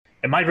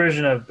And my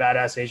version of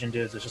badass Asian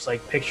dudes is just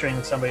like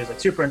picturing somebody who's like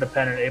super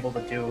independent, able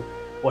to do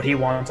what he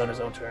wants on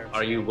his own terms.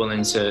 Are you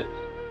willing to,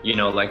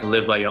 like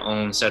live by your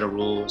own set of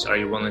rules? Are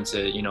you willing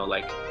to,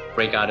 like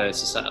break out of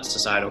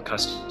societal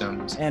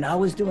customs? And I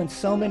was doing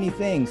so many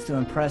things to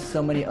impress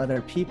so many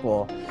other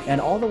people. And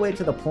all the way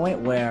to the point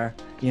where,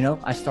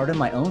 I started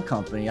my own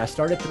company. I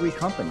started 3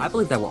 companies. I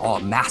believe that we're all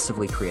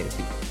massively creative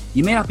people.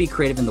 You may not be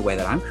creative in the way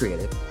that I'm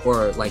creative,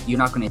 or like you're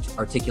not going to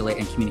articulate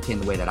and communicate in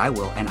the way that I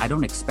will, and I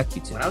don't expect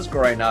you to. When I was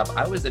growing up,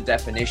 I was the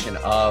definition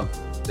of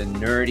the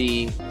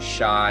nerdy,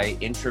 shy,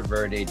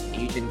 introverted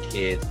Asian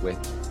kid with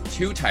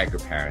 2 tiger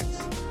parents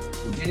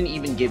who didn't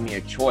even give me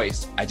a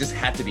choice. I just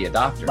had to be a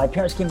doctor. My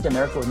parents came to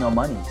America with no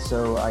money,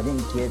 so I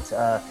didn't get,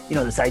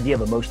 this idea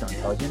of emotional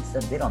intelligence.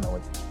 They don't know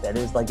what that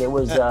is. Like, it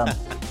was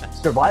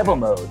survival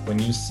mode. When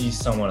you see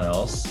someone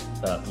else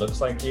that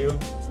looks like you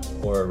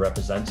or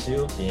represents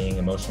you being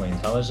emotionally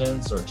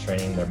intelligent or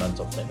training their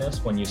mental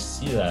fitness, when you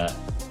see that,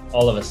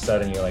 all of a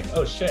sudden you're like,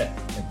 oh shit,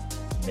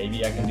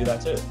 maybe I can do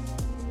that too.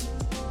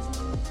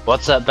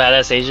 What's up,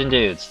 badass Asian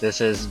dudes?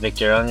 This is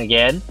Victor Ung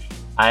again.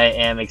 I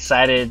am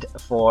excited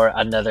for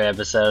another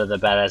episode of the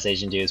Badass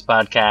Asian Dudes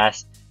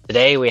podcast.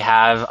 Today we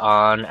have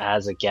on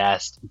as a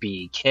guest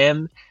B.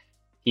 Kim.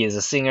 He is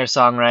a singer,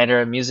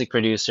 songwriter, music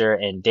producer,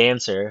 and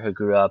dancer who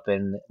grew up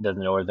in the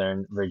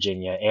Northern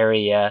Virginia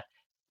area.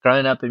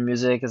 Growing up in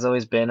music has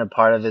always been a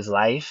part of his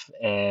life,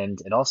 and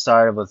it all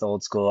started with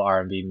old school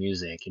R&B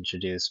music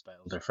introduced by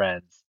older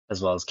friends,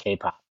 as well as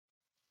K-pop.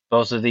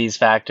 Both of these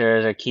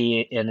factors are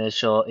key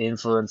initial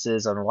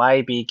influences on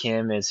why B.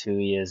 Kim is who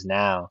he is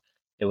now.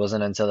 It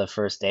wasn't until the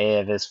first day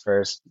of his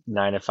first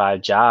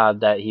 9-to-5 job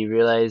that he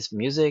realized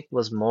music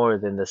was more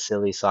than the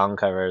silly song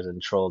covers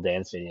and troll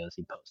dance videos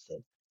he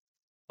posted.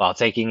 While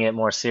taking it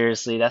more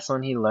seriously, that's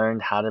when he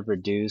learned how to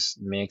produce,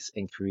 mix,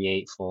 and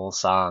create full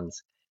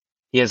songs.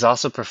 He has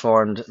also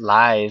performed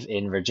live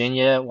in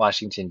Virginia,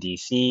 Washington,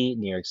 D.C.,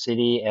 New York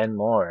City, and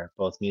more,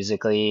 both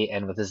musically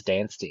and with his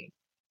dance team.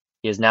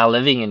 He is now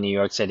living in New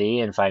York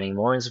City and finding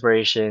more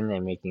inspiration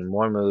and making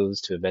more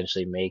moves to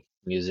eventually make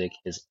music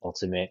his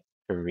ultimate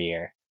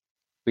career.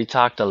 We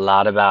talked a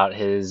lot about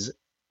his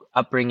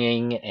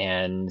upbringing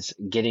and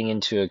getting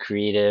into a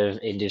creative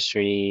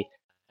industry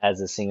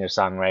as a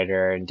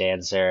singer-songwriter and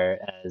dancer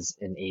as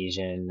an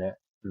Asian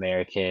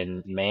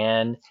American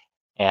man.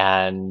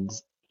 And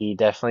he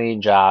definitely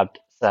dropped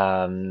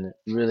some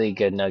really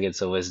good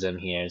nuggets of wisdom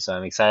here. So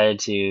I'm excited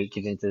to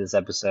get into this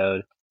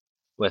episode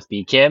with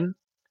B. Kim.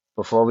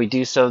 Before we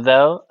do so,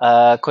 though,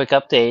 a quick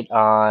update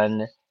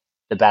on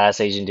the Badass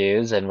Asian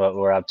Dudes and what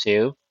we're up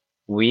to.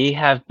 We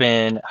have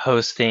been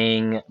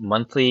hosting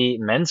monthly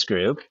men's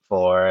group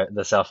for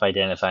the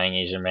self-identifying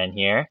Asian men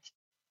here.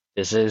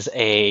 This is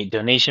a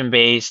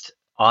donation-based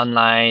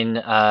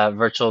online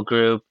virtual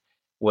group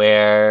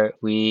where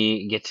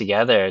we get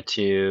together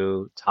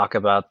to talk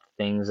about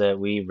things that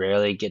we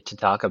rarely get to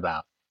talk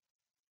about.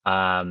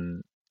 I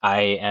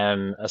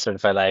am a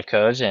certified life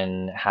coach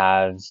and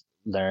have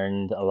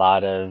learned a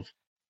lot of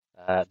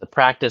the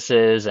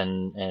practices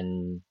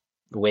and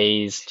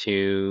ways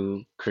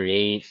to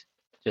create,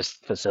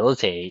 just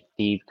facilitate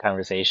deep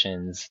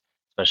conversations,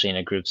 especially in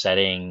a group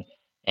setting.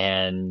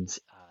 And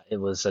it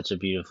was such a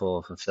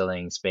beautiful,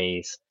 fulfilling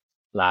space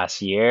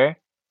last year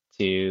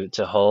to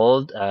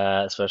hold,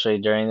 especially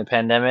during the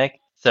pandemic.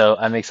 So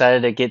I'm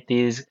excited to get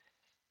these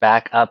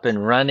back up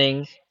and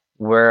running.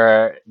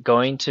 We're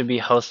going to be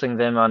hosting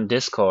them on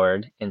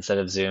Discord instead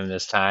of Zoom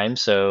this time.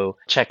 So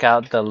check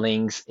out the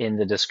links in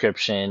the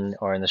description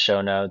or in the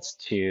show notes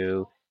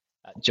to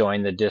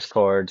join the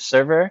Discord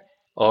server,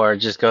 or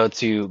just go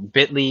to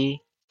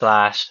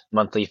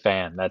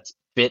bit.ly/monthlyfam. That's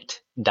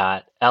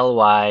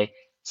bit.ly/monthlyfam,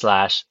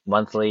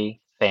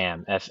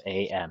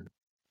 FAM.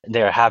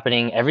 They're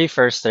happening every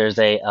first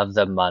Thursday of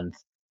the month.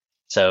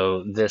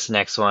 So this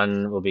next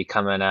one will be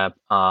coming up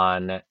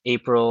on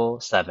April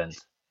 7th.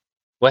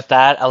 With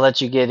that, I'll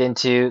let you get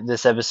into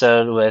this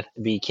episode with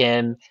B.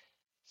 Kim.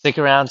 Stick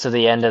around to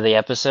the end of the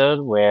episode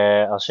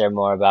where I'll share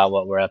more about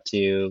what we're up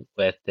to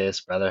with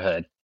this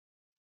brotherhood.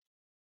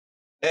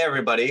 Hey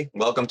everybody,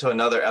 welcome to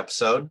another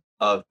episode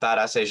of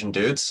Badass Asian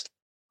Dudes.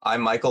 I'm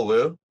Michael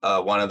Wu,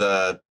 one of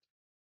the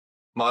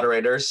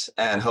moderators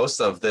and hosts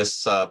of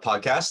this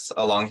podcast,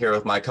 along here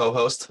with my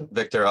co-host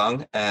Victor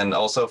Ung, and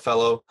also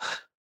fellow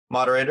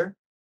moderator.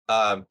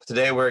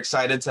 Today we're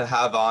excited to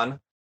have on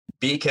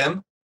B.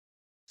 Kim,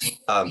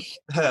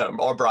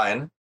 or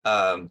Brian,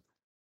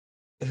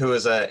 who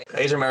is an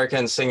Asian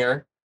American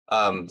singer,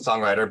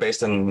 songwriter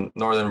based in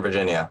Northern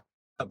Virginia.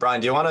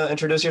 Brian, do you want to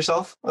introduce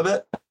yourself a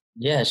bit?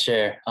 Yeah,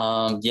 sure.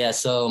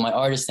 So my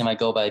artist name, I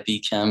go by B.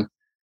 Kim,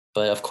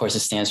 but of course it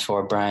stands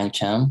for Brian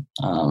Kim.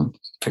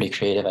 Pretty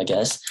creative, I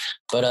guess.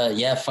 But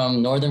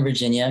from Northern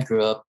Virginia,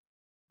 grew up,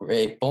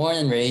 born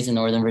and raised in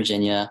Northern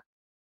Virginia.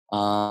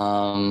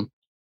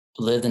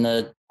 Lived in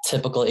a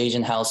typical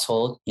Asian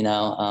household,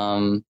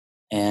 and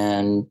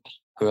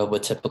grew up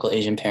with typical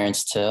Asian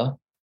parents too.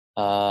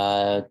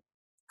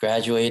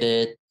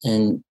 Graduated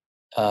in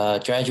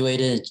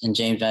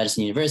James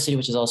Madison University,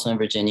 which is also in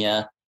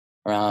Virginia.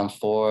 around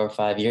 4 or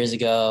 5 years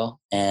ago.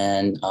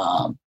 And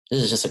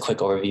this is just a quick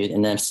overview.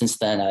 And then since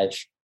then,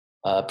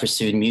 I've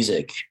pursued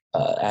music.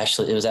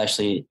 It was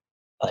actually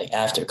like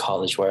after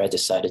college where I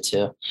decided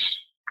to,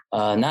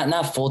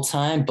 not full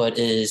time, but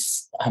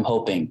I'm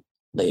hoping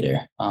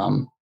later.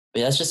 But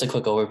yeah, that's just a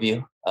quick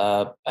overview.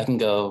 I can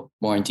go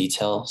more in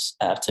details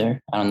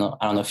after. I don't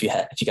know if you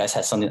guys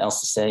had something else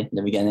to say in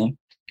the beginning.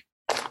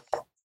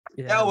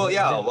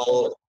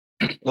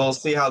 We'll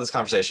see how this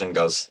conversation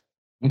goes.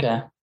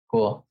 Okay,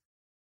 cool.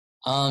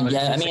 What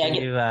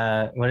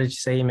did you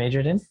say you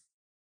majored in?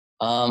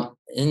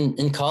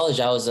 In college,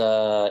 I was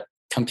a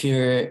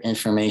computer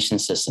information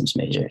systems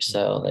major.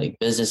 So like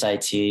business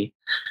IT,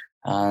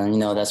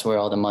 that's where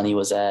all the money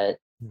was at,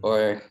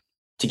 or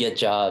to get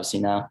jobs,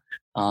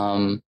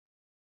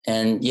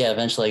 and yeah,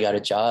 eventually I got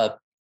a job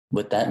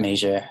with that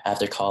major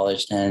after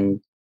college. And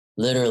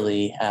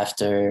literally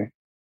after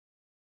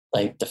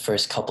like the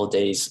first couple of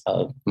days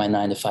of my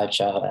 9-to-5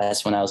 job,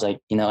 that's when I was like,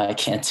 I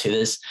can't do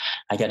this.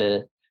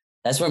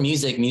 That's where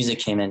music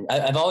came in.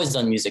 I've always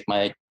done music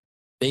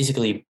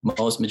basically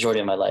majority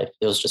of my life.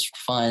 It was just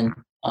fun.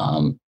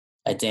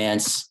 I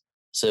dance.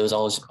 So it was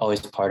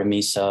always part of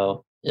me.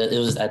 So it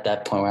was at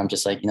that point where I'm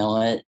just like, you know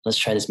what, let's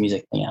try this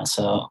music thing out.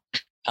 So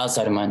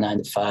outside of my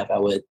 9-to-5, I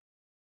would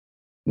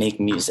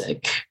make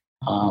music,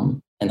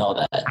 and all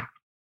that.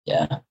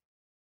 Yeah.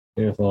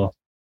 Beautiful.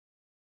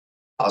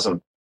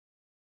 Awesome.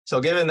 So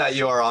given that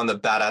you are on the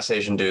Badass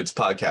Asian Dudes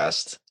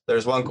podcast,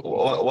 there's one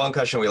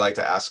question we like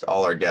to ask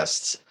all our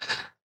guests.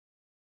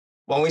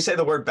 When we say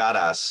the word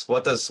badass,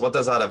 what does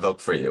that evoke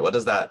for you? What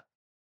does that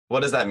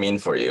mean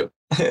for you?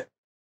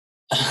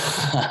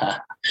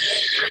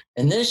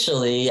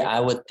 Initially, I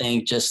would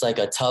think just like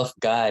a tough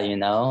guy,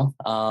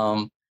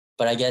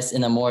 but I guess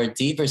in a more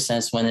deeper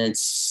sense, when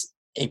it's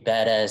a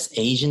badass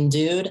Asian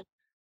dude,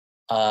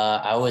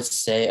 I would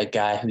say a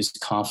guy who's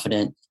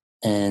confident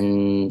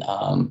in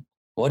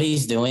what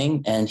he's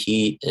doing, and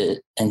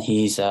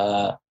he's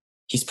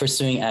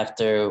pursuing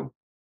after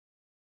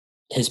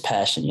his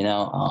passion.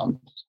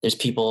 There's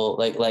people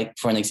like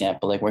for an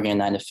example, like working a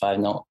 9-to-5.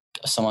 No,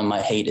 someone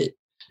might hate it,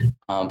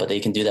 but they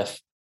can do that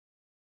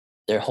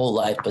their whole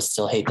life, but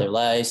still hate their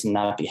lives and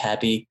not be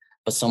happy.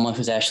 But someone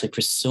who's actually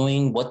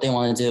pursuing what they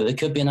want to do, it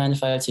could be a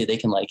 9-to-5 too. They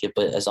can like it,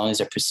 but as long as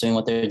they're pursuing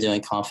what they're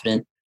doing,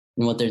 confident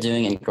in what they're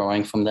doing and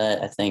growing from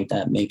that, I think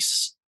that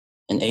makes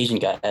an Asian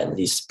guy at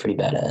least pretty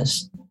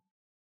badass.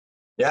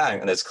 Yeah,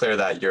 and it's clear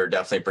that you're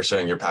definitely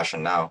pursuing your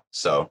passion now.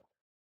 So,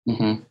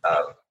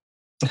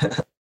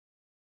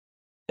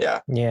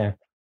 yeah.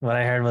 What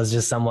I heard was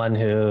just someone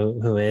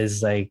who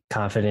is like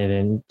confident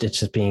in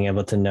just being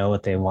able to know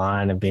what they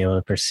want and be able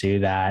to pursue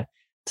that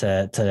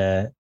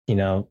to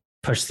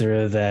push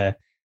through the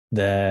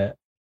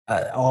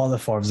all the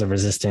forms of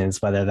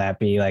resistance, whether that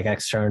be like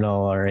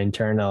external or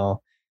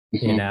internal,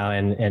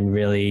 and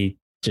really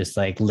just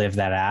like live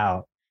that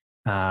out.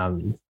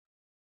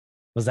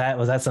 Was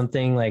that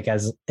something like,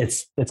 as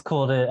it's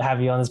cool to have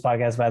you on this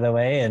podcast, by the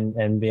way,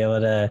 and be able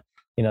to,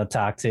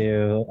 talk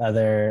to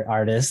other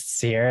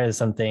artists here is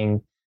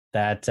something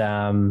that,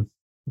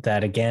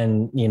 that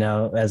again,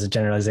 as a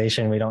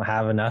generalization, we don't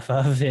have enough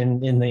of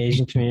in the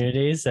Asian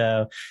community.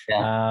 So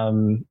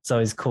it's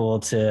always cool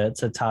to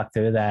talk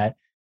through that.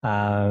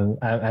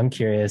 I'm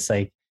curious,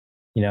 like,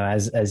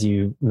 as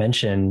you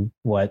mentioned,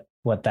 what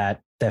that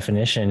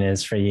definition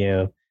is for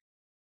you,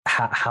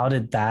 how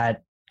did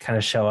that kind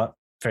of show up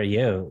for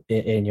you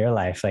in your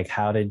life? Like,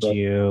 how did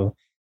you,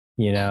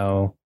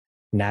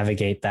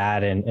 navigate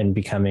that and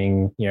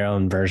becoming your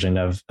own version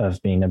of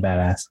being a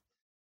badass?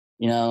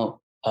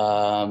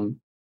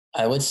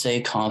 I would say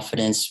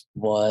confidence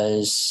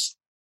is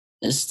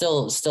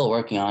still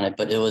working on it,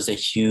 but it was a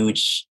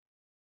huge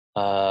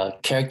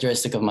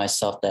characteristic of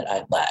myself that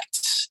I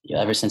lacked.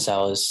 Ever since I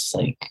was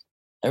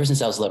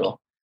little,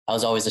 I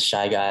was always a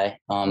shy guy,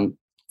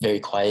 very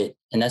quiet,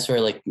 and that's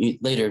where like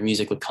later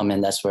music would come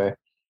in. That's where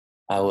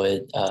I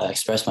would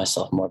express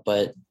myself more.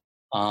 But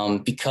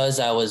because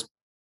I was,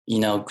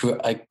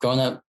 grown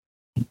up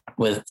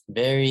with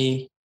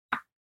very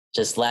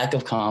just lack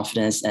of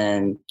confidence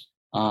and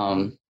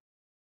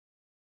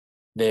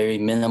very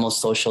minimal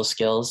social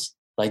skills.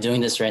 Like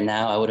doing this right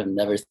now, I would have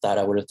never thought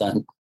I would have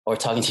done, or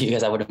talking to you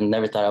guys, I would have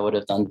never thought I would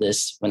have done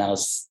this when I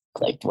was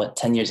like,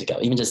 10 years ago,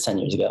 even just 10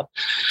 years ago.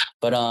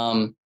 But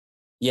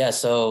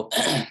so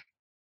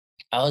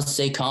I would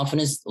say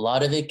confidence, a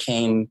lot of it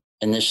came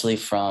initially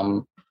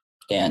from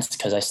dance,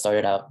 because I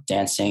started out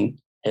dancing,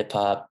 hip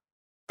hop,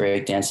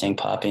 break dancing,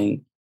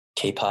 popping,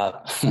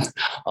 K-pop,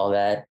 all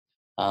that.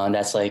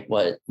 That's like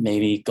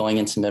maybe going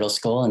into middle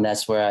school. And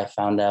that's where I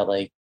found out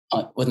like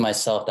with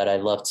myself that I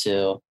love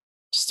to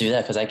just do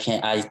that. Cause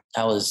I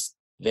was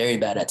very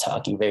bad at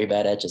talking, very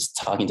bad at just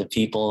talking to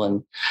people.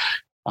 And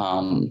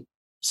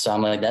so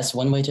I'm like, that's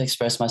one way to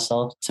express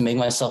myself, to make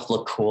myself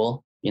look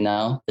cool.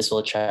 This will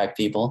attract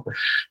people.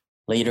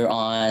 Later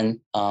on,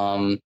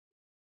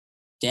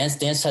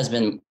 dance has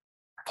been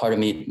part of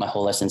me my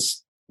whole life,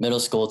 since middle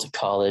school to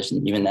college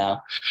and even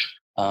now.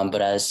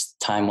 But as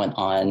time went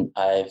on,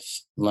 I've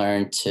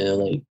learned to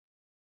like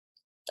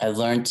I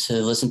learned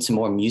to listen to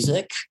more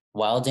music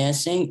while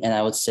dancing. And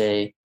I would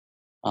say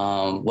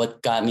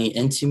what got me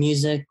into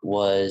music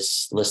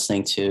was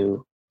listening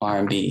to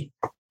R&B.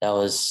 That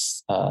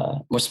was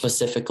more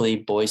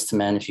specifically Boyz II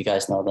Men, if you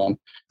guys know them.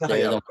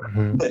 They're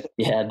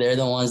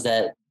the ones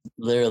that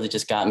literally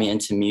just got me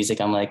into music.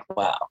 I'm like,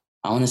 wow,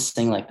 I want to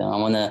sing like them.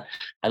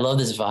 I love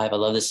this vibe. I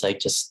love this like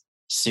just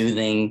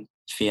soothing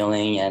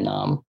feeling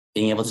and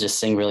being able to just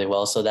sing really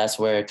well. So that's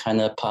where it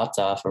kind of popped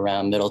off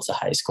around middle to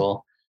high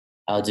school.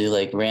 I'll do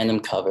like random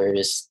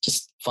covers,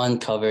 just fun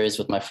covers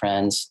with my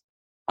friends.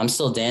 I'm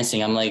still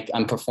dancing.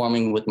 I'm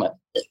performing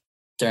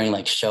during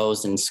like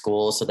shows in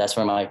school. So that's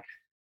where my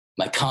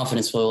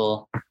confidence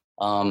will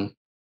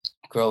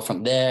grow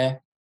from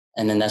there.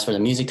 And then that's where the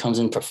music comes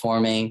in,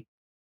 performing.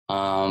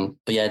 But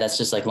yeah, that's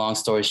just like long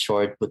story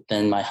short,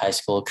 within my high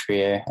school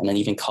career and then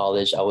even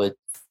college, I would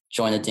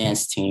join a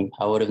dance team.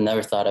 I would have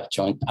never thought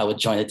I would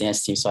join a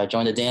dance team. So I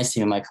joined a dance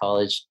team in my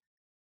college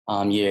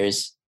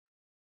years.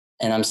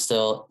 And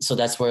so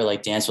that's where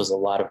like dance was a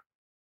lot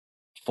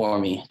for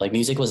me. Like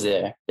music was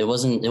there. It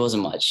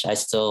wasn't much. I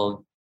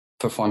still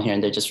perform here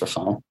and there just for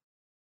fun.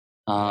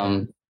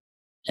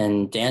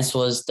 And dance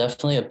was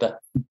definitely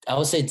I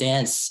would say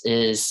dance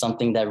is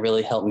something that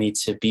really helped me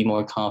to be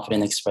more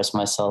confident, express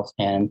myself,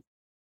 and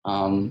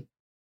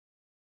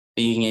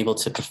being able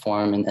to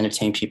perform and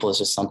entertain people is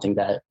just something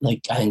that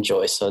like I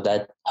enjoy. So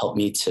that helped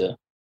me to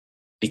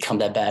become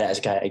that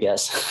badass guy, I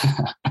guess.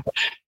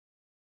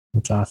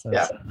 That's awesome.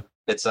 Yeah,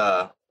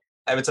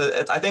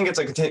 I think it's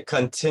a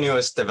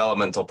continuous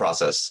developmental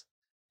process.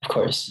 Of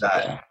course.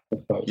 That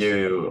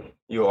you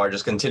are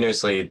just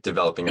continuously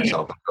developing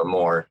yourself into a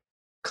more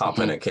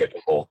confident,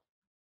 capable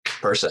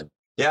person.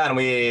 Yeah, and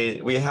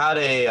we had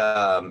a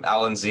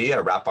Alan Z,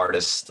 a rap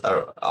artist,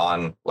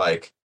 on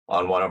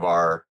one of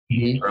our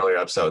earlier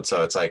episodes.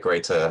 So it's like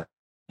great to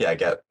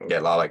get a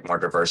lot like more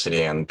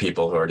diversity and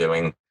people who are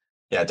doing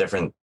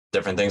different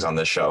things on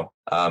this show.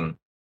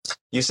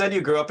 You said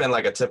you grew up in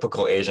like a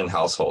typical Asian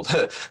household.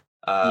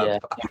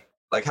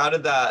 Like how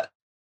did that?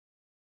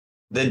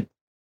 Did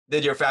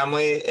your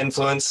family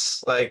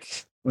influence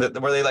like?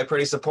 Were they like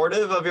pretty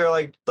supportive of your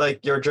like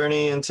your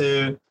journey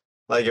into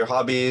like your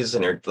hobbies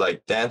and your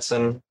like dance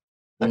and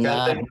that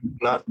kind of thing?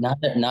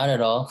 Not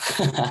at all.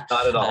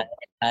 Not at all.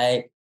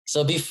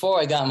 So before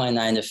I got my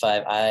 9 to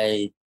 5,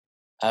 I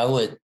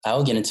would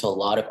get into a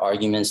lot of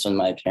arguments with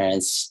my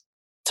parents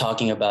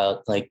talking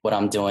about like what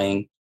I'm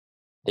doing.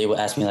 They would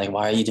ask me like,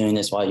 why are you doing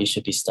this? Why you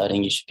should be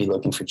studying? You should be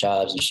looking for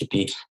jobs. You should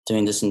be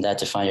doing this and that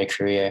to find your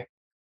career.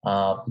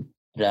 But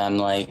I'm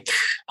like,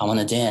 I want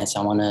to dance.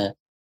 I want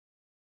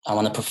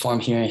to perform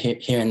here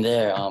and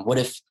there. What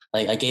if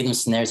like I gave them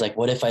scenarios like,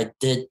 what if I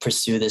did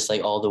pursue this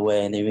like all the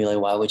way? And they'd be like,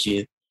 why would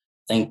you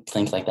think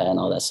like that and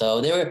all that?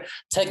 So they were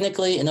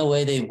technically, in a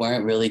way, they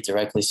weren't really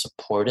directly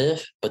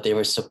supportive, but they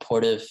were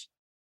supportive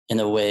in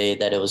a way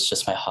that it was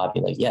just my hobby.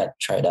 Like, yeah,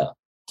 try it out,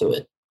 do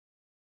it.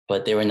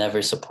 But they were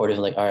never supportive.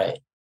 Like, all right,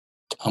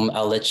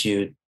 I'll let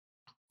you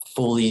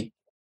fully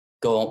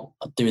go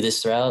through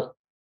this route.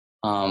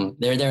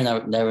 They're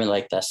never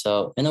like that.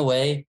 So in a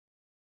way,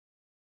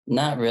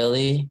 not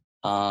really.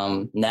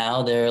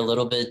 Now they're a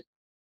little bit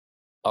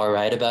all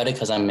right about it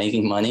because I'm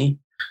making money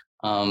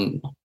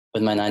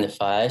with my 9 to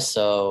 5.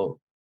 So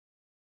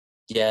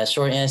yeah,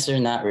 short answer,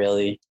 not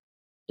really.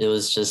 It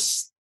was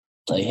just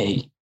like,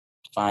 hey,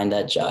 find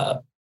that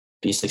job,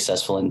 be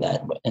successful in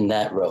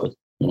that road,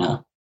 you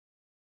know?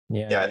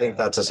 Yeah, I think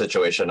that's a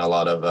situation a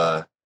lot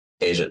of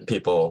Asian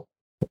people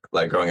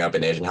like growing up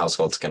in Asian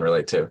households can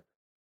relate to.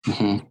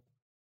 Mm-hmm.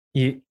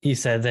 You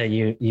said that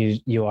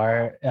you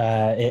are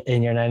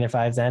in your 9 to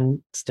 5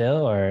 then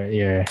still, or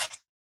you're?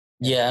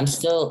 Yeah, I'm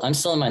still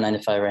in my 9 to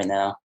 5 right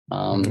now.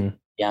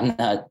 Yeah, I'm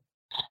not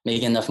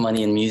making enough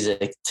money in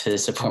music to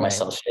support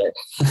myself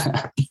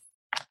yet.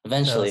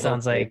 Eventually, so it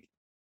sounds like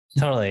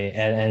totally,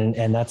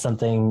 and that's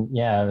something.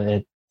 Yeah,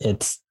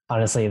 it's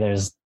honestly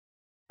there's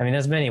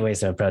many ways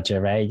to approach it,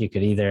 right? You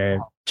could either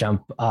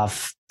jump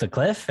off the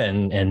cliff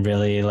and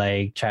really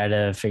like try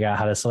to figure out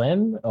how to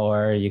swim,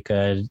 or you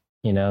could,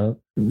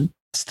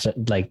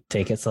 like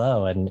take it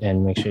slow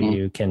and make sure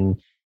you can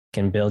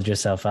build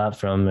yourself up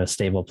from a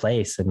stable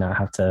place and not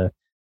have to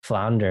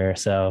flounder.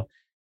 So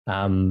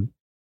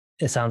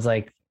it sounds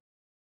like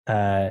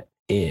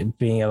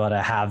being able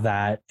to have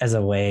that as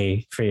a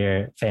way for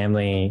your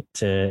family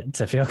to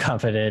feel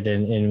confident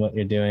in what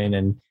you're doing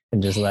and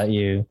just let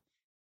you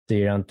do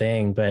your own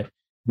thing. But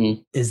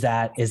is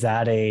that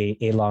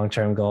a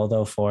long-term goal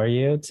though for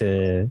you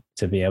to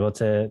be able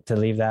to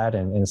leave that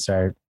and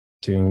start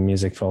doing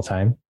music full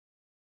time?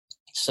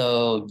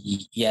 So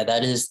yeah,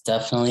 that is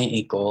definitely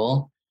a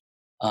goal.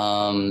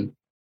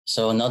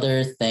 So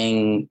another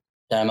thing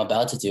that I'm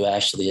about to do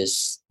actually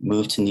is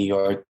move to New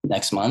York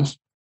next month.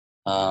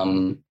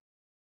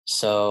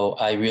 So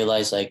I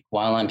realized like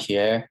while I'm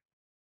here,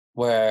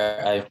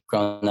 where I've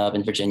grown up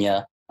in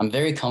Virginia, I'm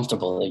very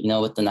comfortable,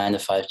 with the 9 to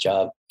 5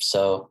 job.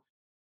 So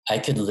I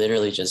could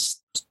literally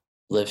just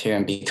live here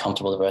and be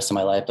comfortable the rest of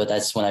my life. But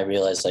that's when I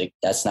realized like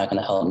that's not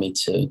going to help me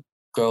to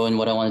grow in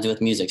what I want to do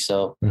with music.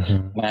 So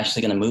I'm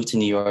actually going to move to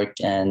New York,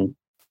 and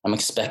I'm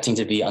expecting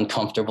to be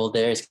uncomfortable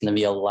there. It's going to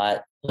be a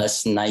lot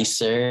less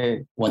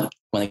nicer when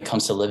it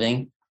comes to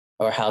living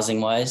or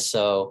housing wise.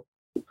 So,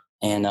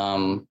 and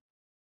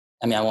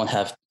I mean, I won't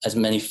have as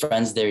many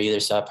friends there either.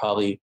 So I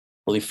probably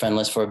will be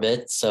friendless for a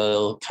bit. So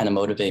it'll kind of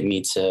motivate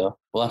me to,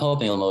 well, I'm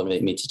hoping it'll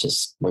motivate me to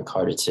just work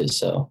harder too.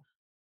 So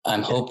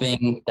I'm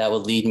hoping that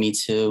will lead me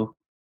to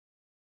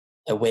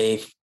a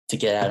way to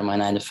get out of my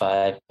 9 to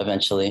 5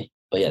 eventually.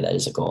 But yeah, that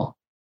is a goal.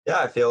 Yeah,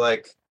 I feel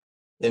like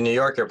in New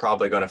York, you're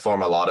probably going to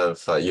form a lot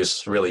of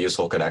really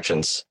useful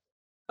connections.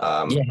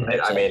 I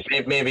mean,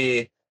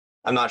 maybe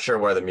I'm not sure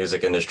where the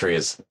music industry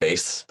is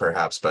based,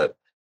 perhaps, but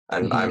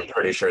I'm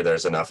pretty sure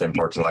there's enough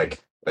important,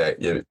 like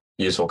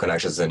useful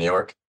connections in New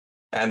York.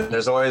 And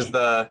there's always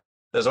the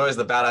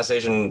Badass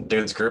Asian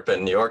Dudes group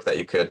in New York that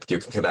you can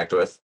connect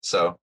with.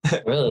 So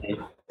really,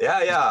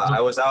 yeah. I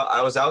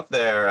was out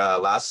there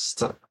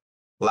last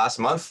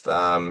month.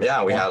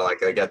 We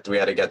had a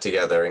get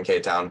together in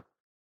K-Town.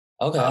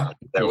 Okay.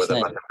 There with a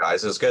bunch of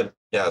guys. It was good.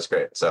 Yeah, it was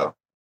great. So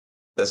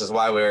this is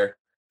why we're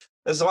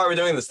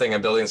doing this thing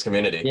and building this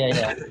community.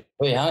 Yeah.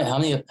 Wait, how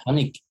many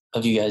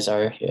of you guys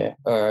are here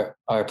or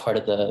are part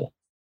of the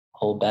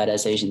whole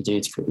Badass Asian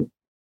Dudes group?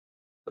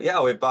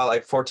 Yeah, we've got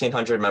like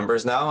 1,400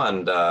 members now,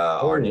 and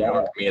our New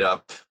York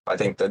meetup. I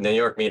think the New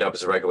York meetup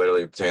is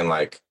regularly between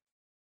like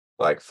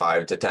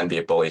 5 to 10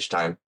 people each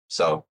time.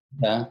 So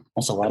yeah,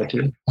 that's a lot of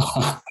people.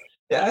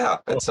 yeah,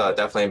 it's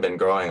definitely been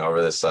growing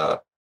over this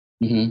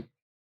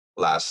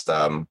last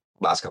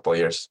couple of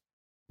years.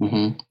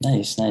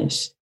 Nice.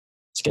 It's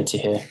good to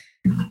hear.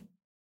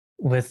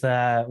 With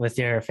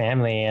your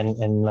family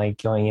and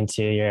like going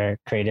into your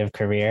creative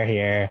career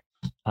here,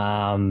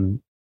 how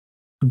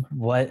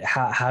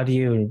do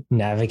you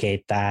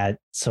navigate that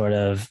sort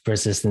of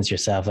resistance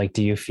yourself? Like,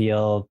 do you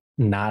feel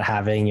not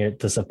having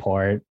the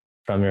support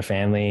from your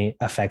family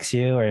affects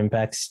you or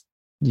impacts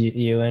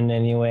you in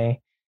any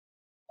way?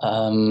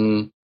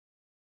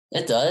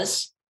 It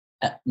does.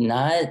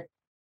 Not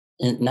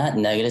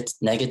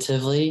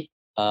negatively.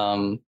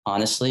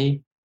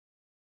 Honestly,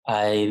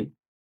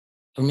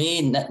 for me,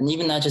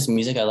 even not just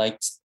music, I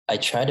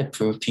try to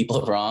prove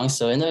people wrong.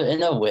 So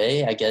in a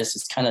way, I guess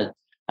it's kind of,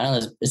 I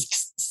don't know, it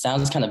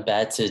sounds kind of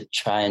bad to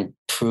try and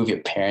prove your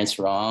parents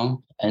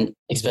wrong, and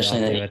especially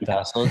in the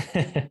household.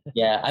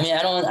 Yeah, I mean,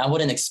 I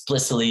wouldn't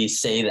explicitly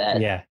say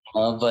that. Yeah.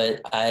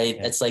 But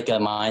it's like a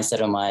mindset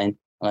of mine.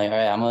 I'm like, all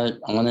right,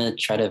 I'm gonna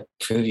try to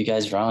prove you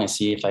guys wrong and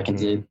see if I can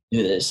do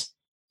this.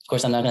 Of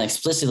course, I'm not gonna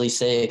explicitly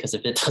say it, because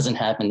if it doesn't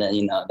happen,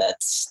 then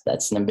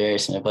that's an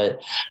embarrassment.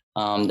 But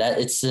that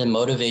it's a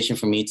motivation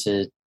for me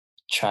to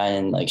try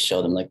and like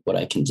show them like what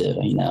I can do.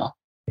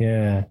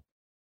 Yeah.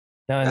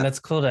 No, and that's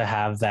cool to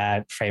have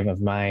that frame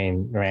of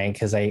mind, right?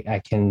 Because I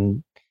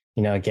can,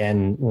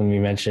 again, when we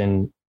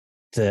mentioned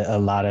a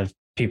lot of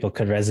people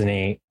could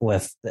resonate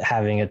with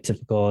having a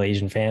typical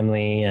Asian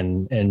family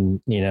and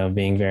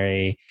being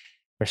very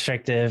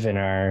restrictive in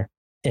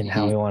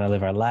how we want to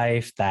live our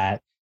life,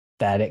 that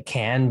it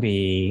can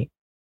be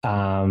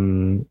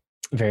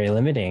very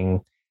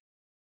limiting,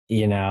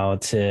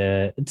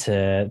 to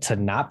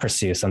not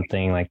pursue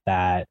something like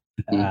that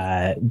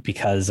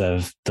because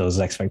of those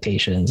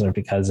expectations, or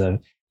because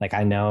of, like,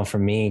 I know for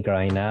me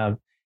growing up,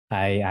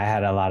 I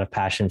had a lot of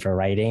passion for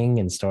writing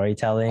and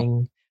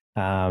storytelling,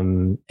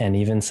 and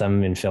even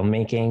some in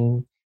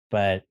filmmaking,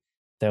 but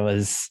there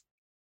was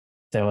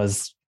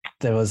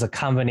a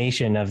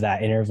combination of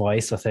that inner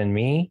voice within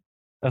me,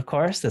 of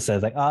course, that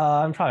says like,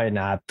 oh, I'm probably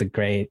not the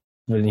great,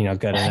 good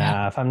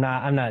enough. I'm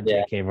not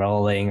J.K.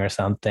 Rowling or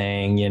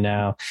something, and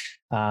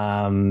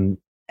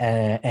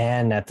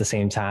at the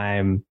same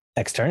time,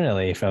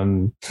 externally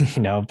from,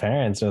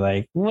 parents are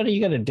like, what are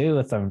you going to do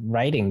with a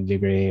writing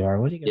degree?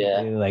 Or what are you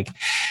going to do? Like,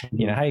 how are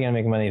you going to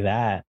make money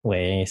that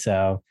way?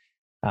 So,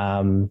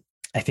 I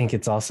think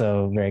it's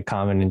also very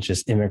common in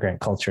just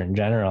immigrant culture in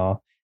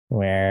general,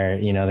 where,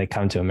 they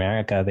come to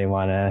America, they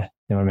want to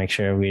make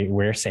sure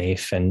we're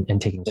safe and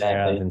taken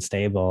care of and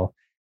stable.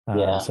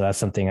 So that's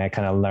something I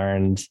kind of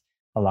learned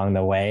along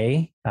the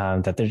way,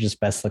 that they're just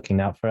best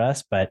looking out for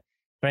us. But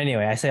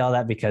anyway, I say all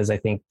that because I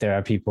think there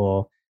are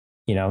people,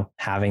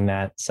 having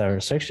that sort of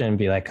restriction and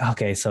be like,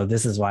 okay, so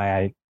this is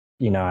why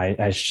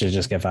I should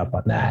just give up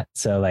on that.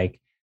 So like,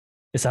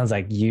 it sounds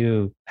like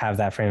you have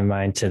that frame of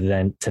mind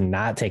to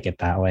not take it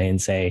that way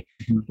and say,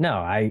 no,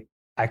 I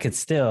could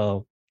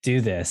still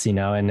do this,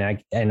 and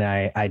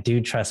I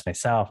do trust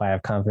myself. I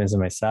have confidence in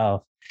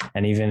myself.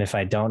 And even if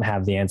I don't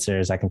have the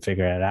answers, I can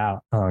figure it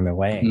out along the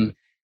way.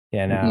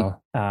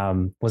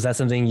 Was that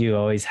something you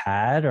always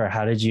had, or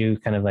how did you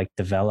kind of like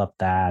develop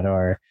that?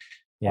 Or,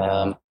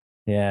 yeah.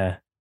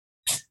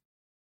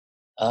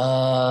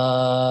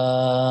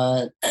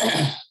 So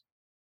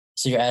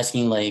you're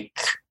asking like,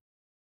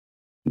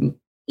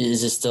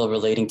 is it still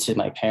relating to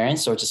my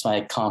parents, or just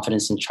my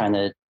confidence in trying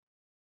to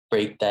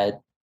break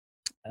that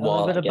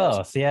wall? A little bit of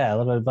both. Yeah, a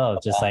little bit of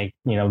both. Just like,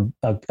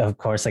 of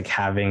course, like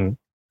having,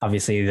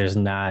 obviously there's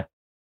not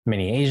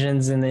many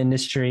Asians in the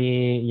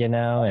industry,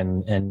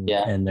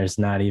 and there's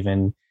not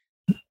even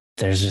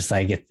there's just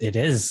like it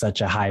is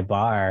such a high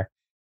bar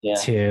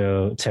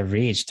to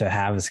reach, to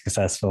have a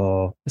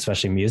successful,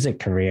 especially music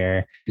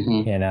career.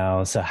 You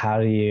know, so how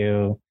do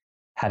you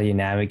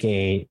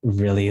navigate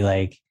really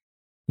like,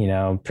 you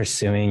know,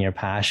 pursuing your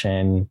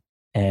passion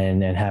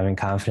and having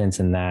confidence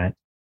in that?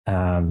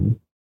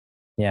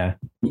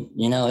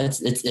 You know,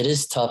 it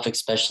is tough,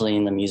 especially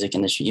in the music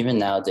industry, even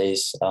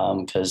nowadays,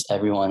 because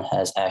everyone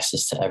has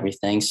access to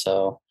everything.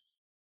 So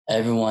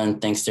everyone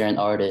thinks they're an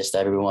artist.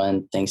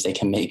 Everyone thinks they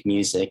can make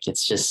music.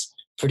 It's just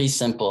pretty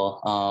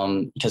simple,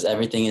 because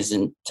everything is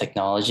in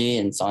technology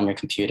and it's on your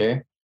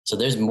computer. So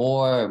there's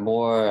more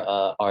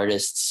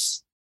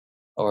artists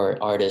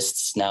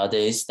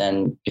nowadays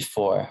than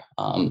before.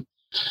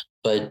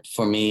 But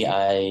for me,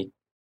 I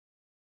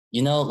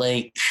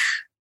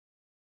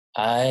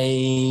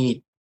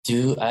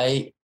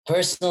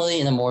personally,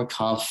 in a more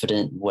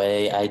confident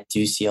way, I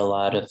do see a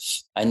lot of,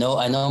 I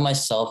know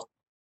myself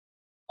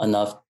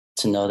enough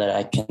to know that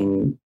I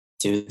can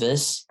do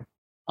this.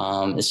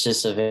 It's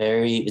just a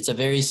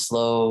very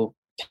slow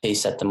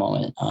pace at the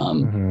moment.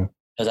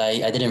 Because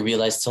I didn't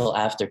realize till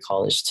after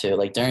college too.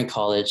 Like during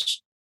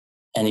college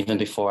and even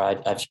before,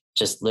 I've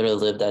just literally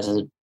lived as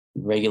a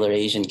regular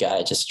Asian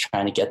guy, just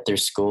trying to get through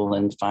school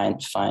and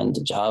find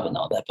a job and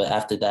all that. But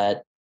after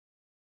that,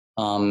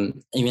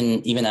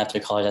 even after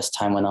college, as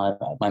time went on,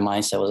 my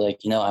mindset was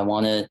like, you know, I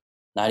want to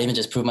not even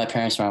just prove my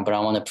parents wrong, but I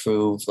want to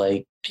prove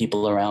like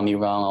people around me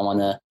wrong. I want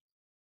to,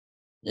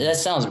 that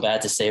sounds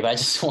bad to say, but I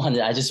just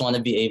want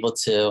to be able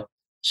to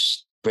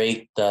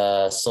break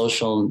the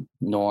social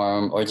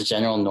norm or the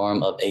general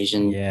norm of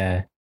Asians,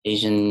 I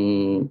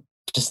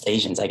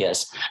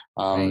guess.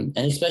 And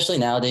especially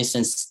nowadays,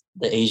 since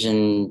the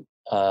Asian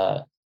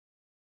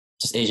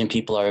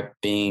people are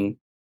being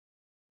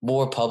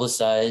more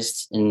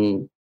publicized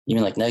in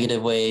even like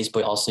negative ways,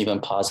 but also even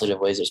positive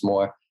ways. There's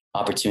more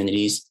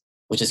opportunities,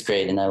 which is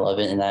great. And I love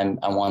it. And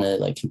I want to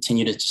like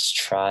continue to just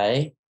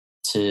try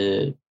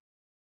to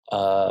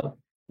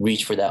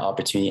reach for that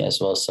opportunity as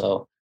well.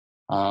 So,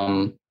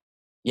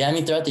 yeah, I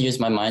mean, throughout the years,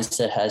 my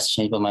mindset has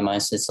changed, but my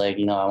mindset's like,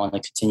 you know, I want to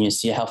continue to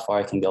see how far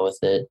I can go with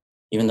it.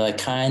 Even though I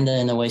kind of,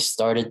 in a way,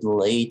 started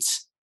late,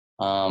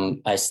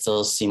 I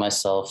still see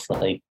myself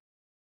like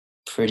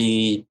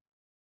pretty,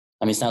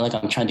 I mean, it's not like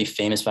I'm trying to be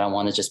famous, but I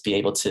want to just be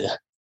able to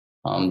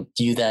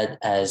do that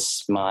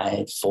as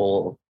my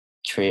full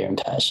career and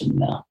passion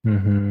now.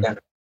 Yeah.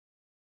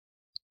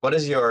 What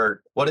is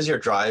your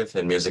drive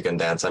in music and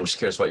dance? I'm just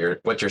curious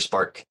what's your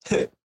spark?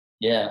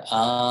 Yeah.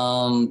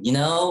 You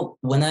know,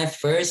 when I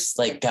first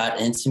like got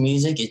into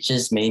music, it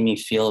just made me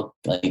feel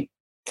like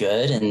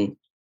good. And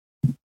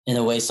in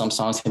a way, some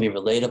songs can be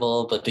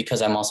relatable, but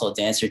because I'm also a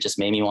dancer, it just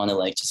made me want to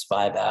like just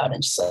vibe out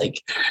and just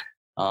like,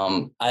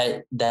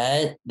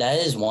 that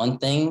is one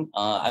thing.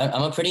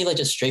 I'm a pretty like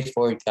just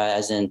straightforward guy,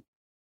 as in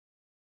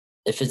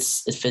if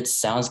it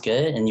sounds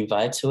good and you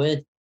vibe to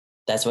it,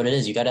 that's what it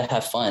is. You got to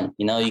have fun.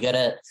 You know, you got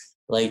to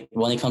like,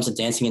 when it comes to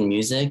dancing and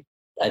music,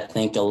 I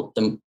think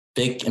the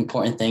big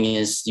important thing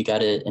is you got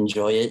to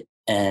enjoy it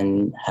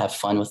and have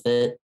fun with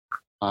it.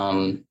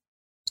 And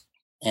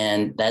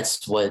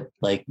that's what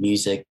like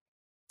music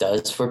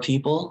does for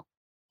people.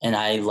 And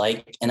I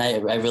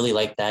really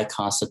like that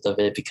concept of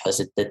it because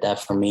it did that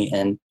for me.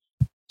 And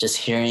just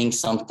hearing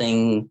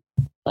something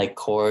like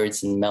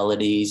chords and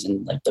melodies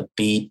and like the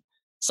beat,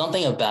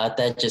 something about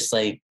that just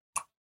like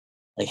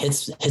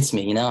hits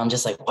me, you know. I'm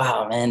just like,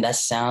 wow, man, that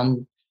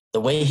sound, the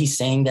way he's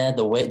saying that,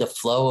 the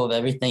flow of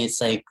everything, it's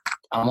like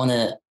I want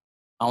to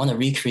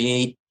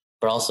recreate,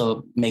 but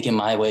also make it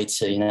my way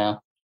too, you know.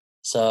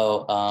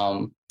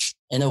 So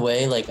in a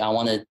way, like I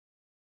want to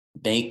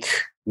make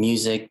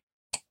music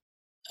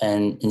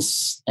and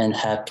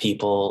have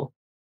people,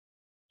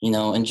 you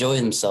know, enjoy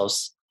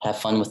themselves, have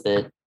fun with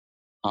it.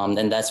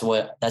 And that's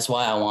why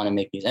I want to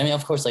make music. I mean,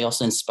 of course, like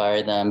also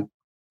inspire them.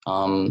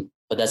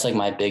 But that's like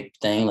my big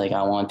thing. Like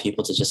I want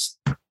people to just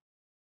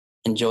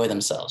enjoy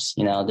themselves.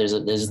 You know,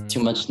 there's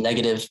too much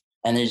negative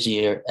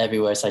energy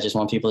everywhere. So I just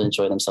want people to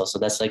enjoy themselves. So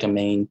that's like a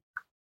main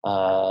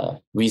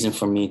reason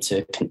for me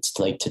to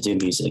do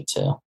music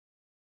too.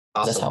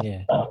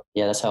 Awesome.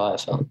 That's how I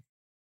felt.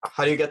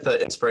 How do you get the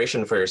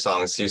inspiration for your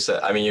songs? You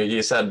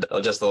said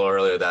just a little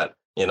earlier that,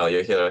 you know,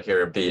 you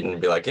hear a beat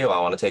and be like, I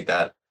want to take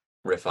that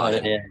riff on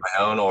my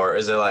own, or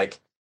is it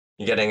like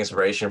you getting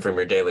inspiration from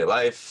your daily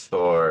life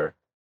or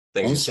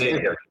things you see?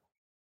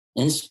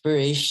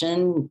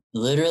 Inspiration,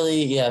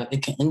 literally, yeah,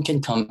 it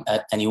can come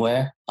at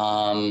anywhere.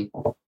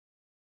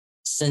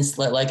 Since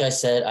like I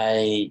said,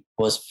 I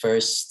was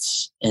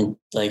first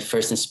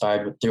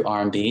inspired through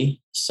R&B,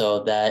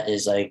 so that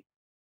is like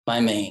my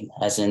main.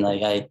 As in,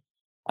 like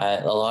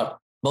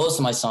most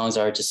of my songs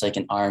are just like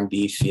an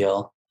R&B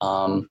feel,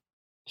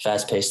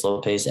 fast paced,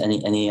 slow paced,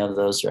 any of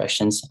those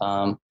directions.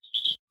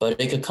 But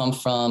it could come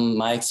from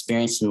my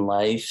experience in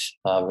life,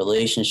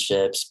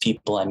 relationships,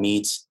 people I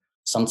meet.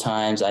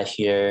 Sometimes I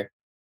hear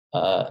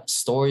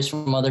stories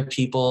from other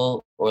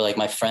people or like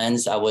my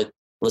friends. I would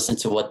listen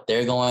to what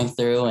they're going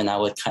through and I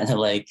would kind of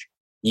like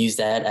use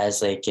that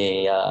as like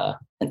an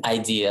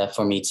idea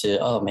for me to,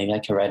 oh, maybe I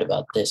could write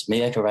about this.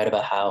 Maybe I could write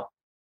about how,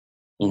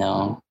 you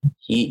know,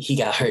 he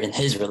got hurt in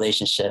his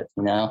relationship,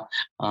 you know,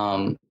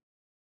 and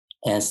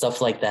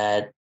stuff like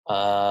that.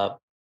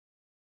 Not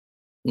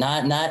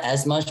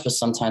as much, but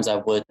sometimes I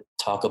would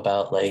talk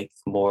about like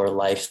more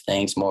life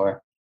things.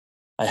 More,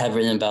 I have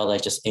written about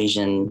like just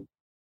Asian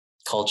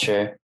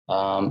culture,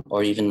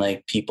 or even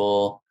like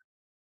people,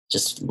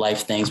 just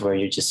life things where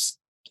you're just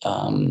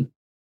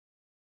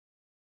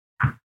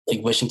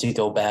like wishing to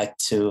go back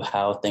to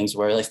how things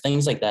were, like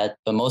things like that.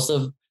 But most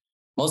of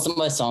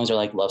my songs are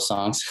like love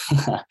songs.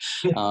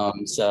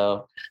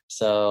 So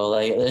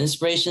like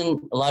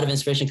inspiration, a lot of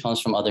inspiration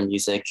comes from other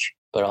music,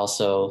 but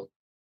also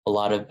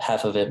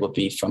half of it would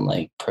be from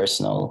like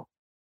personal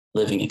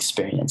living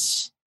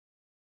experience.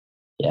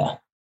 Yeah.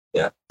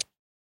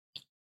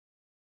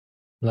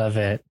 Love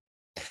it.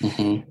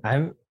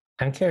 I'm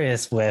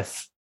curious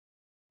with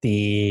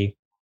the,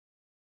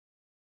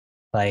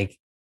 like,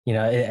 you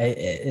know,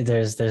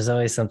 there's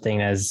always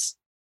something as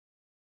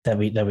that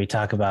we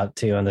talk about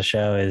too on the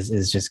show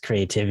is just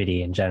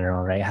creativity in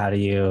general, right? How do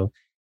you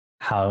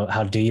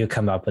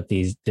come up with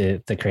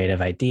the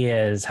creative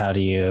ideas? How do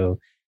you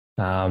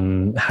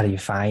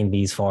find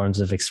these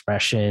forms of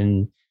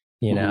expression,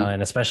 you know,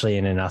 and especially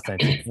in an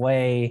authentic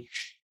way?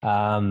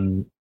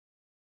 Do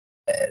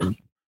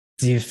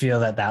you feel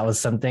that was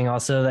something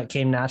also that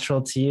came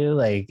natural to you?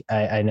 Like,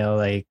 I know,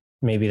 like,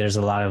 maybe there's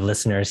a lot of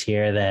listeners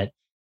here that,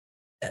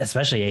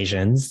 especially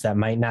Asians, that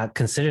might not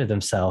consider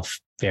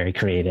themselves very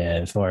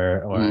creative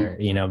or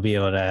you know, be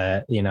able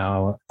to, you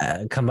know,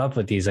 come up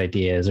with these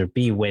ideas or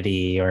be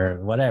witty or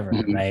whatever,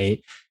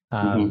 right?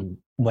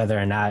 Whether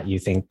or not you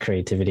think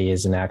creativity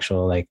is an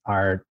actual like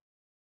art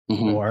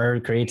or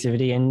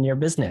creativity in your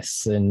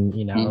business and,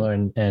 you know,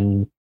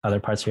 and other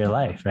parts of your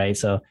life, right?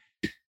 So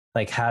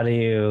like, how do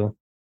you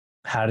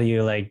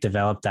like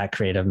develop that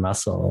creative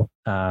muscle?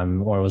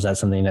 Or was that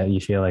something that you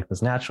feel like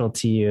was natural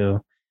to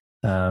you?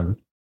 What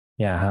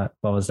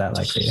was that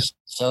like for you?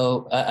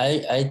 So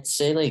I'd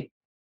say like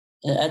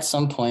at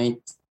some point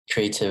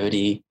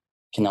creativity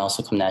can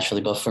also come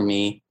naturally, but for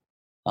me,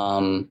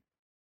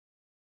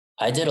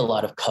 I did a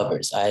lot of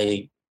covers.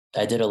 I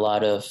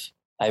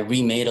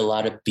remade a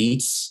lot of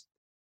beats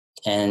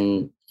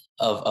and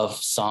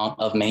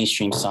of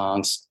mainstream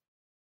songs,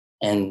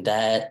 and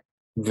that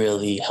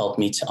really helped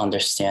me to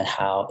understand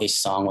how a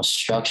song was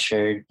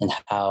structured and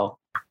how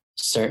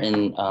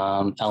certain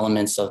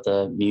elements of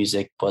the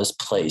music was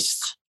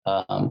placed.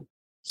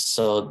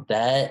 So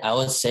that I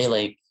would say,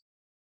 like,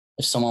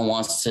 if someone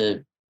wants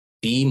to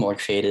be more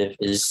creative,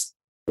 is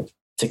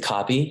to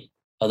copy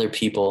other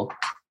people,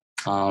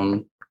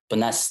 but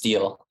not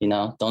steal, you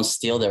know, don't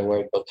steal their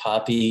work, but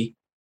copy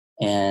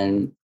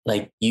and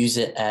like use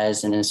it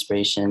as an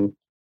inspiration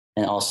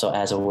and also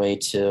as a way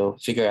to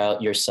figure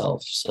out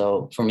yourself.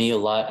 So for me,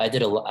 I've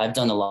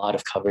done a lot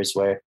of covers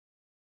where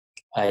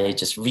I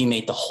just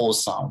remade the whole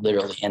song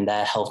literally. And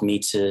that helped me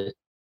to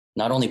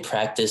not only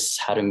practice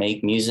how to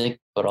make music,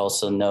 but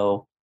also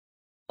know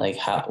like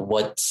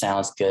what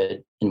sounds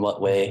good in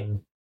what way,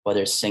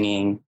 whether it's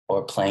singing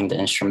or playing the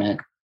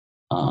instrument.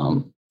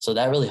 So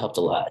that really helped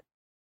a lot.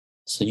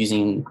 So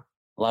using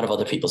a lot of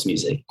other people's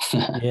music.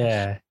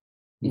 Yeah.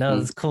 No,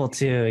 it's cool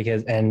too,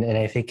 because and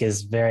I think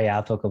is very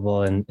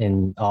applicable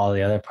in all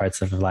the other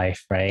parts of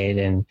life, right?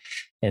 And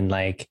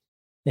like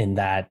in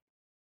that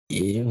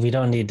we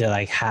don't need to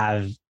like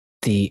have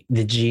the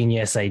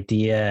genius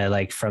idea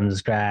like from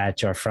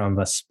scratch or from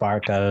a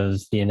spark of,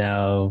 you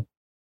know,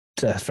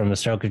 from a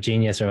stroke of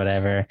genius or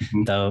whatever,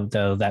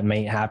 though that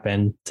may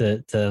happen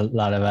to a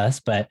lot of us,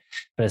 but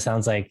it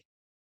sounds like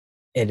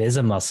it is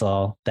a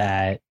muscle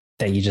that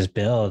you just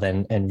build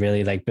and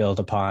really like build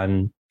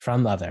upon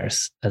from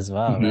others as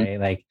well, right?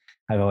 Like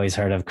I've always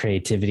heard of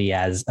creativity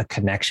as a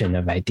connection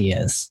of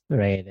ideas,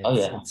 right?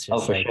 It's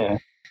just for like, sure.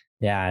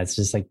 Yeah, it's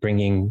just like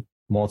bringing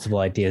multiple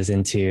ideas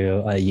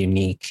into a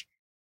unique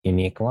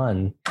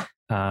one.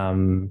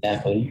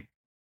 Exactly.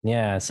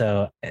 Yeah,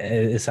 so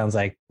it sounds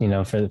like, you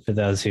know, for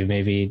those who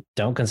maybe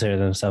don't consider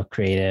themselves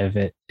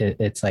creative,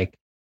 it's like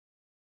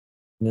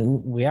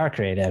we are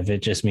creative.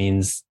 It just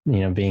means,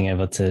 you know, being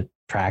able to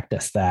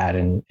practice that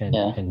and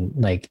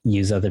like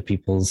use other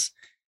people's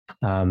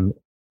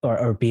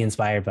or be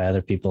inspired by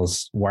other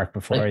people's work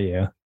before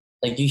you.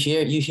 Like you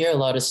hear a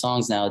lot of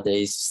songs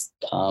nowadays.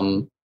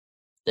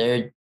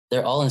 They're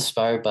all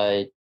inspired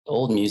by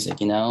old music,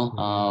 you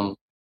know.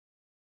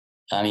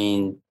 I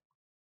mean,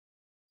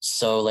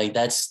 so like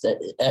that's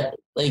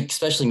like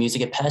especially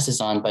music, it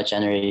passes on by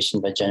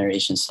generation.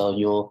 So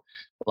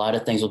a lot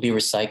of things will be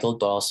recycled,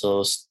 but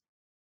also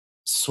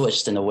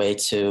switched in a way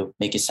to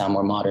make it sound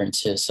more modern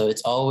too. So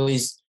it's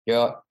always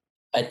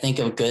I think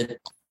a good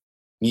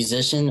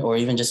musician or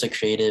even just a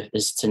creative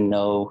is to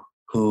know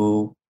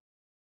who,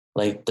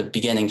 like the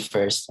beginning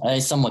first,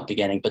 somewhat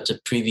beginning, but the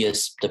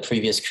previous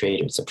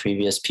creators, the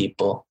previous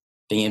people,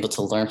 being able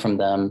to learn from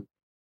them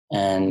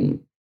and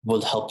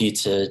will help you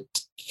to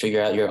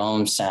figure out your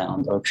own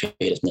sound or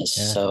creativeness.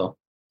 So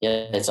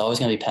yeah, it's always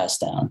going to be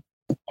passed down,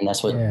 and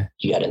that's what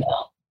you got to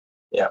know.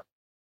 Yeah.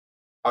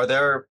 Are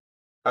there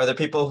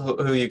people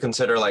who you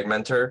consider like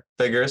mentor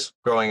figures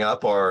growing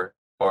up, or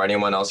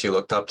anyone else you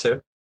looked up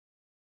to?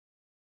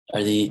 Are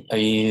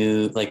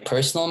you like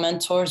personal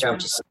mentors or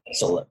just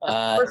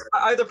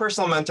either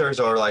personal mentors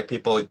or like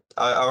people,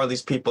 or at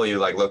least people you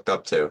like looked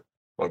up to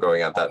when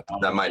growing up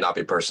that might not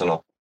be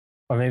personal,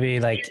 or maybe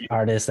like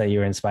artists that you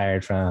were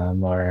inspired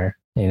from, or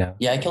Yeah,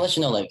 I can let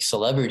you know like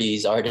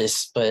celebrities,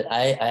 artists, but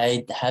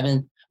I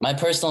haven't. My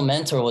personal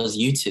mentor was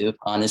YouTube,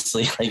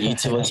 honestly. Like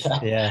YouTube was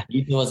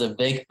YouTube was a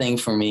big thing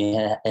for me.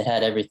 It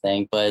had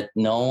everything, but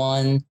no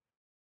one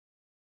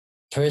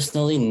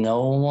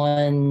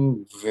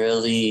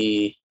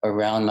really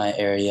around my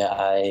area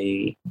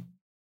I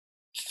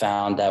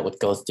found that would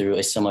go through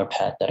a similar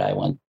path that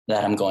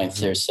I'm going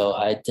through. So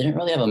I didn't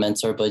really have a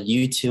mentor, but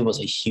YouTube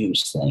was a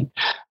huge thing.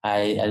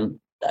 I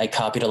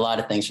copied a lot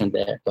of things from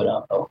there,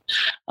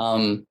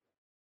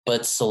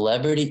 but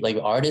celebrity, like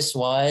artist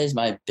wise,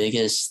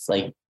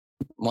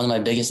 one of my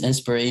biggest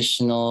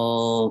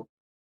inspirational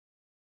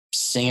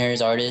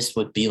artists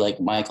would be like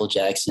Michael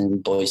Jackson,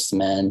 Boyz II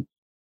Men,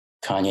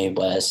 Kanye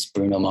West,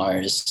 Bruno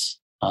Mars,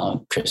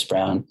 Chris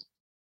Brown.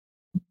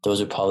 Those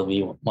would probably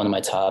be one of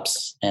my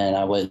tops. And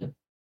I would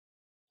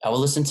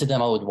listen to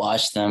them. I would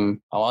watch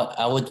them.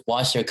 I would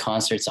watch their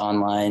concerts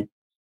online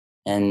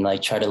and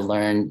like try to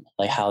learn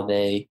like how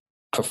they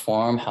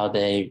perform, how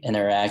they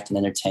interact and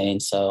entertain.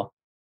 So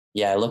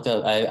yeah, I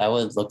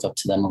would look up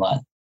to them a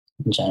lot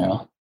in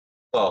general.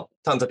 Well,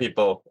 tons of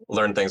people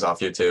learn things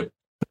off YouTube.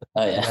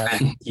 Oh yeah.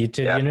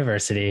 YouTube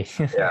University.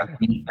 Yeah.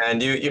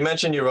 And you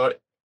mentioned you write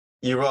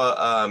a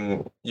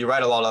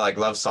lot of like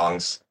love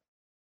songs,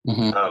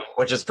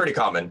 which is pretty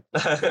common,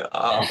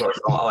 of course,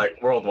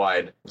 like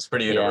worldwide. It's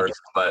pretty universal,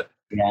 but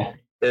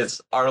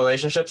are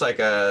relationships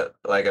has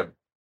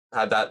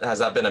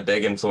that been a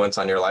big influence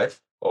on your life,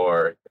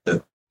 or?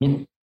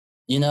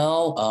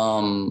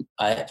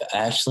 I've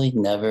actually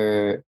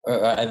never,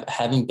 or I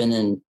haven't been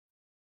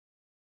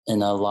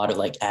in a lot of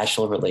like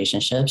actual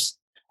relationships.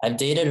 I've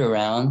dated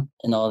around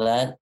and all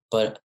that,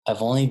 but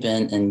I've only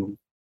been in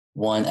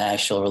one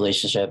actual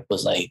relationship.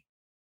 Was like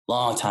a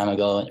long time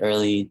ago,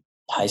 early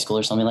high school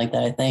or something like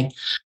that. I think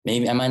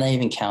maybe I might not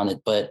even count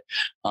it, but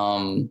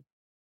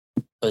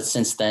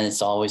since then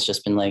it's always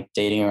just been like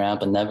dating around,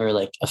 but never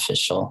like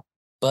official.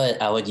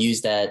 But I would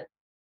use that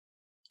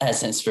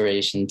as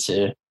inspiration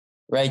to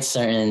write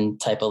certain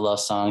type of love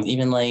songs,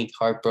 even like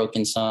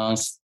heartbroken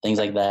songs, things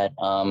like that.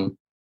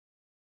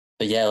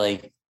 But yeah,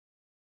 like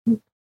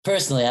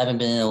personally, I haven't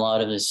been in a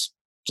lot of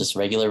just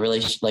regular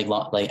relationship,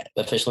 like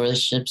official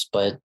relationships,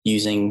 but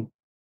using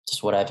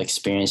just what I've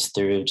experienced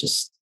through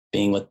just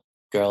being with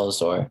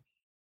girls or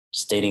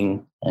just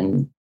dating,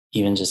 and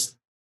even just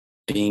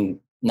being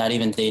not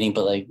even dating,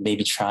 but like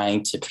maybe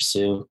trying to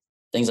pursue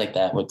things like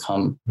that would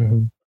come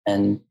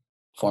and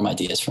form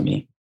ideas for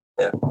me.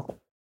 Yeah.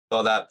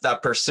 Well,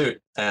 that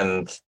pursuit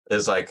and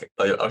is like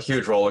a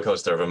huge roller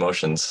coaster of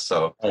emotions.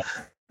 So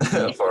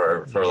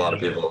for a lot of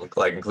people,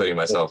 like including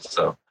myself.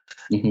 So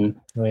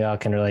we all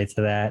can relate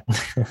to that.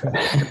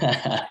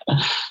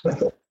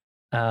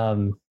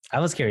 I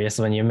was curious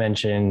when you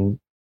mentioned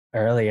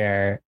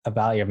earlier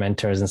about your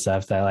mentors and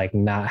stuff, that like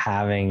not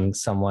having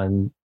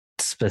someone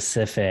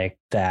specific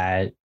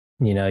that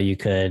you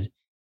could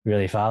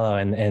really follow,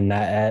 and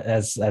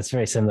that's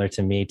very similar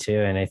to me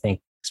too. And I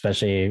think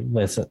especially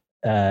with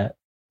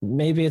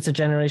maybe it's a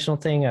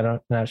generational thing,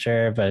 not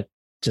sure, but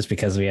just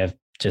because we have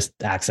just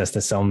access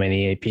to so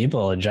many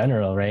people in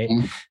general, right?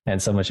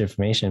 And so much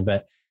information.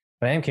 But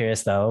I am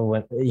curious though,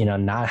 when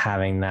not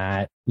having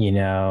that,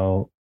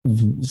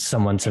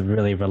 someone to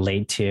really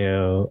relate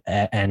to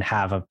and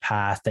have a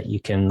path that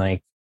you can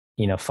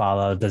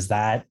follow, does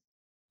that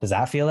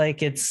feel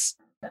like it's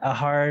a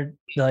hard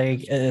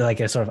like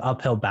a sort of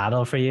uphill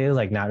battle for you,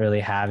 like not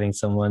really having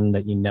someone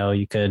that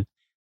you could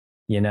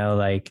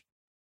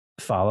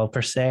follow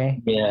per se?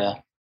 Yeah,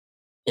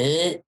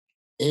 it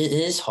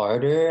is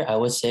harder, I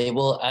would say.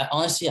 Well,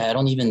 honestly, I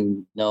don't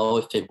even know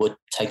if it would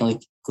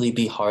technically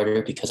be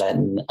harder because I've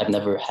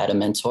never had a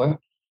mentor.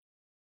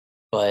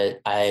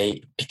 But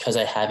because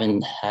I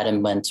haven't had a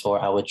mentor,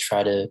 I would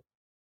try to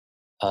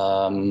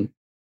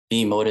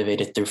be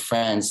motivated through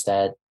friends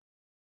that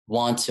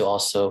want to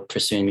also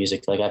pursue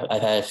music. Like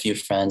I've had a few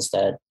friends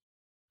that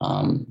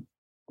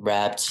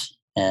rapped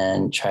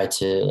and tried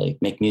to like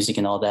make music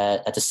and all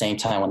that at the same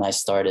time when I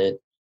started.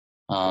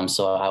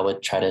 So I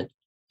would try to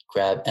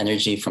grab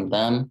energy from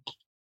them.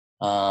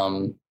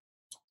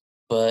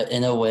 But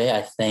in a way,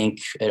 I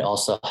think it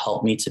also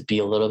helped me to be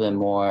a little bit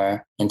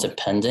more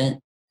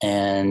independent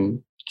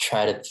and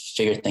try to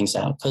figure things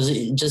out. Because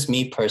just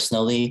me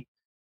personally,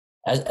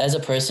 as a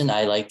person,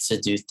 I like to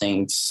do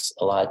things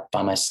a lot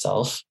by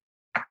myself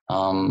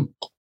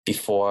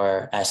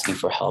before asking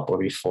for help or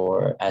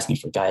before asking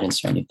for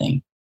guidance or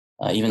anything.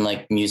 Even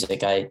like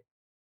music, I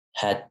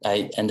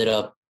ended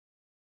up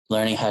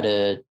learning how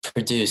to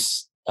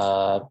produce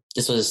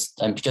this was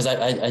because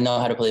I know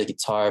how to play the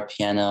guitar,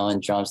 piano,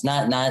 and drums.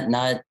 Not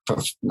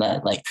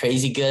like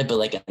crazy good, but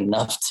like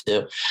enough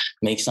to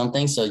make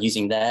something. So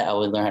using that, I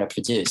would learn how to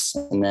produce,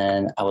 and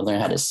then I would learn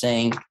how to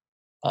sing.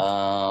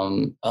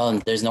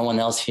 There's no one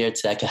else here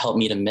that can help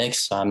me to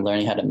mix, so I'm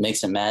learning how to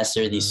mix and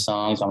master these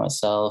songs by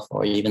myself,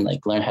 or even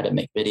like learn how to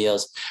make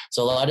videos.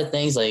 So a lot of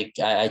things like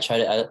I try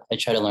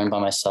to learn by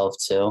myself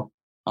too.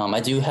 I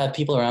do have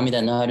people around me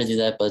that know how to do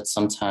that, but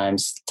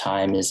sometimes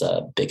time is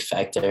a big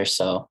factor.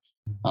 So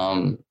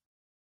I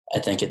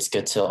think it's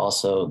good to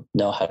also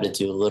know how to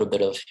do a little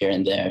bit of here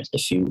and there,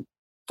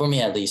 for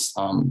me at least,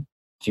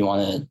 if you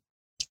want to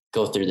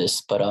go through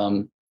this. But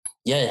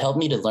yeah, it helped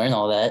me to learn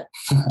all that.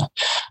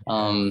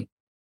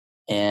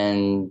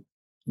 And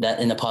that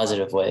in a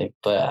positive way.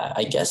 But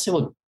I guess it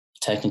would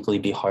technically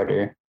be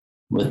harder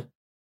with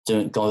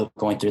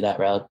going through that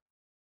route,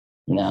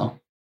 you know?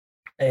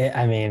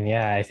 I mean,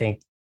 yeah, I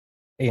think,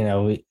 you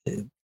know,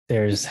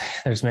 there's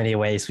many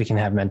ways we can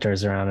have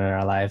mentors around in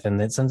our life, and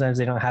that sometimes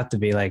they don't have to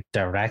be like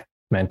direct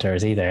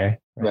mentors either.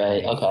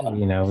 Right. Okay.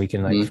 You know, we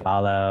can like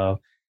follow,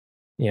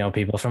 you know,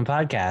 people from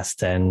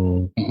podcasts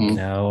and, you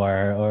know,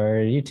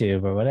 or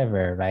YouTube or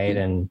whatever. Right.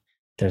 And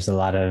there's a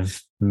lot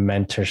of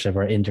mentorship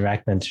or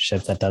indirect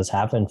mentorship that does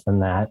happen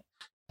from that.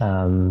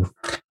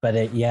 But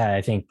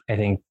I think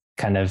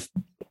kind of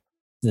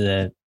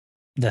the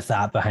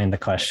thought behind the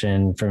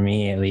question for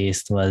me, at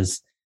least,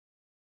 was,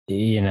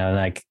 you know,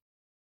 like,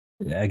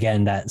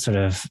 again, that sort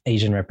of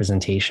Asian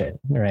representation,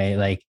 right?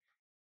 Like,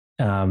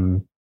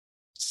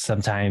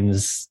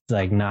 sometimes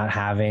like not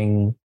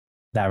having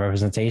that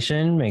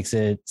representation makes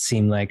it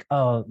seem like,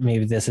 oh,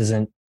 maybe this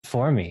isn't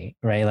for me,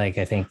 right? Like,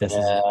 I think this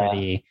is a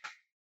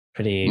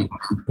pretty,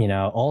 you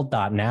know, old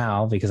thought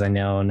now, because I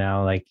know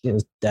now, like,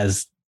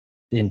 as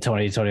in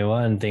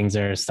 2021, things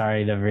are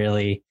starting to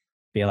really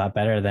be a lot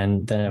better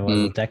than it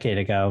was a decade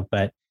ago,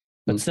 but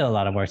still a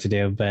lot of work to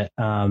do. But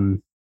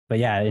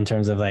yeah, in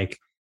terms of like,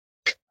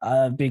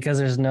 because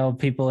there's no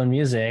people in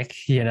music,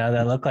 you know,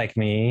 that look like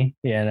me,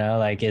 you know,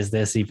 like, is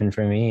this even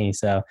for me?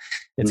 So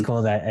it's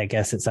cool that, I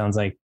guess it sounds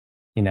like,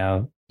 you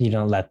know, you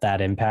don't let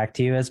that impact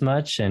you as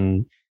much.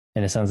 And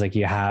it sounds like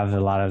you have a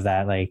lot of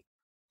that like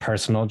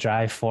personal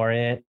drive for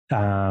it,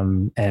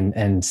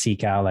 and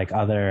seek out like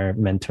other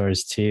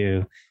mentors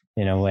too,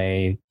 in a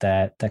way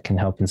that can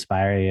help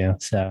inspire you.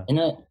 So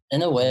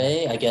in a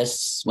way, I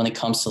guess when it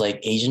comes to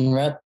like Asian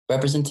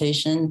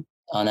representation,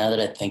 now that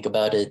I think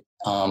about it,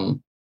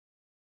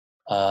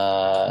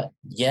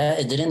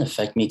 it didn't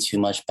affect me too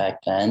much back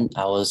then.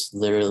 I was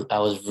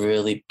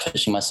really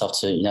pushing myself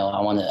to, you know,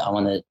 I want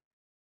to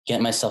get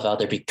myself out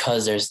there,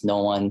 because there's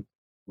no one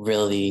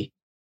really,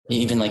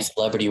 even like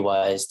celebrity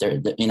wise,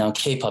 they're you know,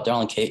 K-pop,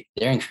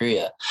 they're in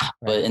Korea,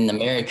 but in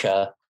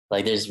America,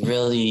 like, there's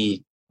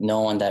really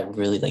no one that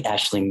really like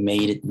actually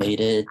made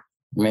it.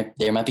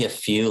 There might be a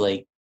few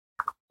like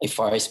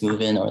Far East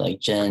Movement or like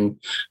Jin.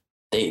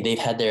 They've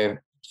had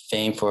their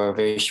fame for a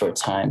very short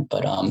time,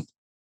 but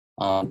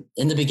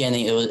in the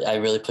beginning, I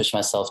really pushed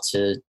myself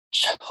to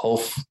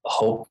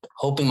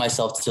hoping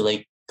myself to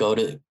like go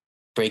to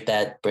break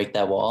that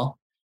wall.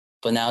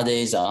 But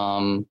nowadays,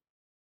 I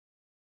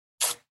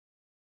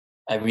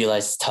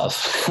realize it's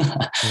tough.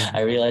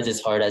 I realize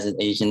it's hard as an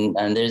Asian,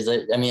 and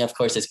of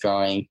course it's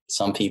growing.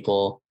 Some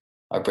people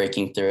are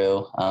breaking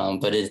through,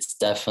 but it's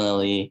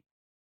definitely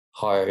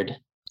hard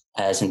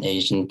as an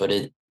Asian, but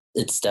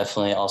it's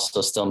definitely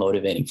also still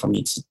motivating for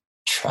me to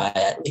try,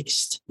 at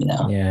least, you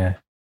know?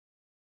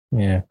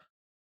 Yeah.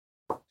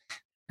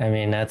 I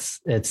mean,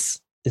 it's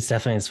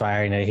definitely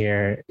inspiring to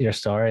hear your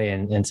story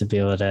and to be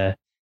able to,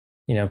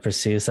 you know,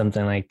 pursue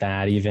something like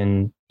that,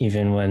 even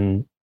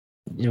when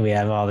we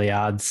have all the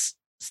odds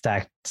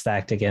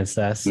stacked against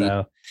us.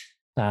 So,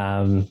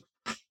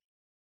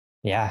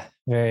 yeah,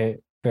 very,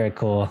 very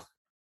cool.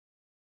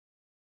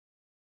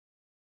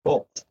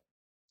 Cool.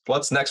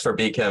 What's next for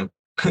BKim?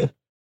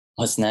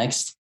 What's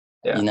next?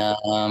 Yeah. You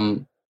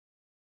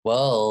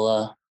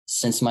know,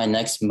 since my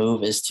next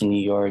move is to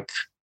New York,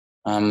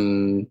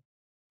 I'm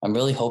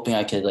really hoping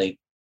I could like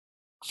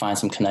find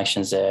some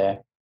connections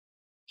there,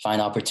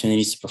 find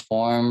opportunities to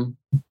perform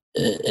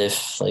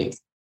if like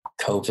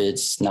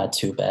COVID's not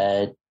too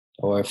bad,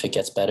 or if it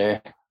gets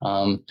better.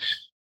 I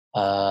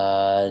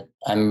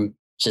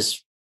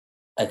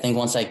think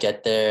once I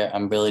get there,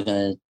 I'm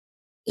really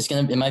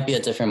it might be a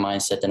different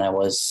mindset than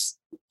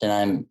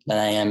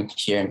I am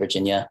here in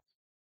Virginia.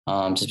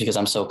 Just because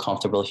I'm so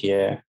comfortable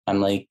here, I'm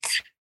like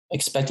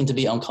expecting to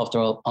be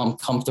uncomfortable,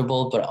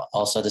 but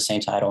also at the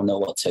same time, I don't know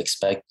what to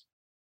expect.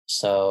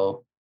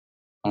 So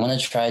I'm going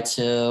to try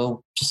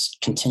to just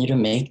continue to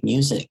make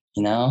music,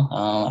 you know?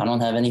 I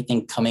don't have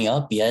anything coming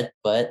up yet,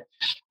 but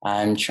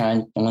I'm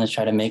going to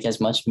try to make as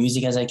much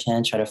music as I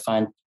can, try to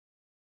find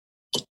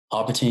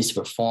opportunities to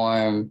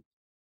perform,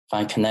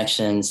 find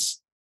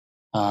connections.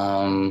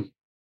 Cause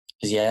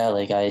yeah,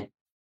 like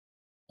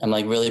I'm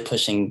like really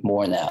pushing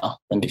more now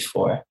than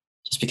before,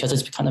 just because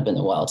it's kind of been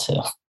a while too.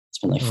 It's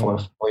been like 4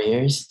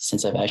 years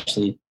since I've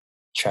actually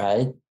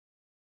tried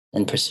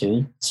and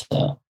pursued.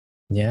 So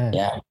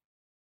yeah.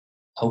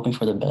 hoping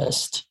for the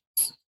best.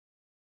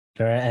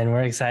 Sure, and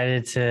we're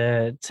excited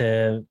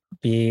to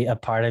be a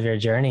part of your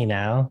journey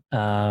now,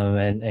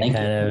 and kind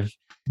of,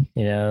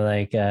 you know,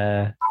 like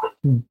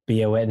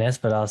be a witness,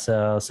 but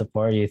also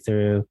support you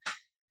through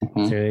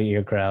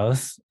your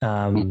growth.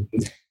 I'm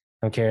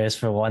curious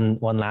for one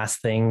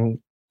last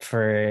thing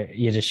for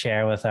you to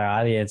share with our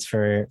audience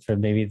for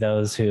maybe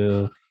those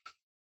who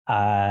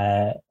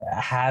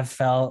have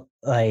felt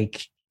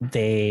like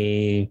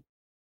they,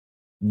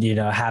 you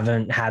know,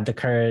 haven't had the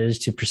courage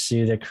to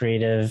pursue their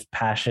creative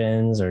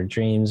passions or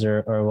dreams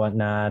or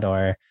whatnot,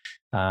 or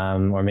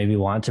maybe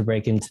want to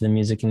break into the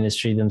music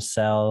industry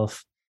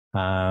themselves,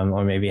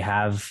 or maybe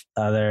have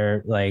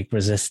other like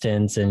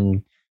resistance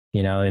in,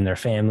 you know, in their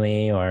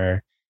family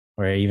or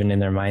even in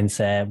their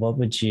mindset. What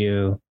would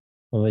you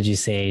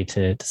say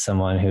to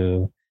someone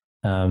who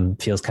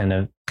feels kind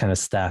of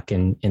stuck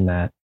in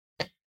that?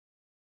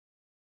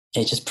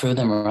 Hey, just prove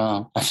them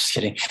wrong. I'm just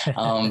kidding.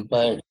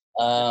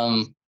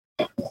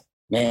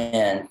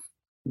 Man,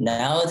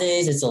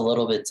 nowadays it's a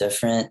little bit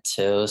different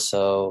too.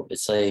 So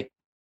it's like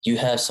you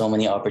have so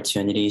many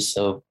opportunities.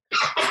 So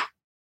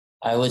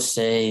I would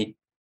say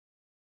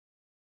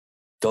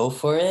go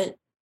for it,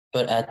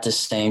 but at the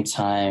same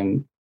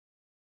time,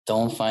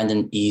 don't find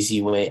an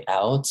easy way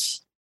out,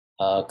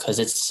 because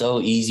it's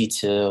so easy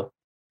to,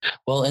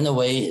 well, in a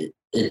way,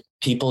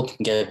 people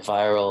can get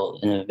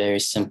viral in a very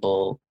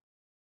simple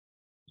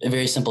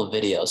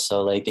video.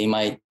 So like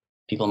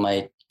people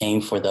might aim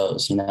for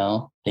those, you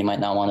know, they might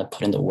not want to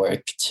put in the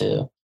work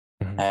to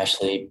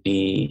actually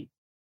be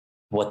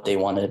what they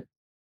want to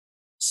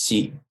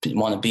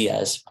be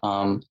as.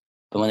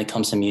 But when it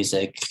comes to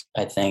music,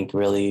 I think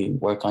really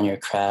work on your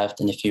craft.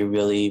 And if you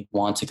really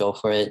want to go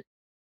for it,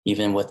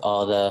 even with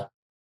all the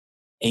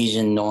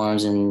Asian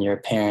norms and your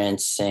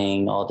parents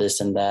saying all this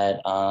and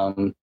that,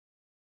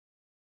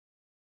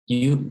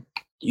 you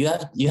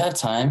have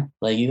time.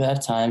 Like you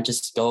have time.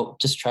 Just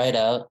try it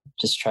out.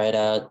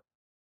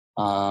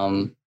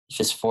 If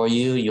it's for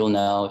you, you'll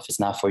know. If it's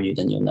not for you,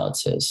 then you'll know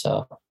too.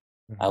 So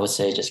I would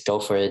say just go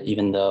for it,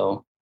 even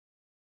though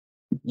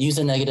use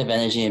a negative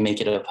energy and make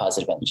it a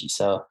positive energy.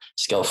 So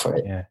just go for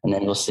it, and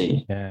then we'll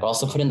see. Yeah. But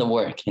also put in the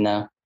work, you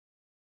know.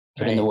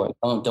 Put in the work.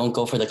 Don't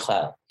go for the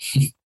clout.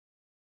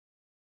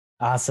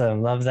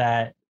 Awesome. Love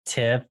that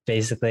tip.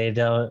 Basically,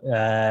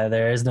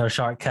 there is no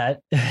shortcut,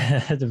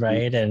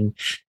 right? And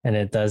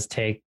it does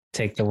take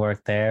the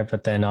work there,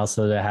 but then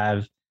also to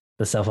have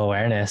the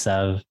self-awareness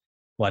of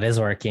what is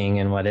working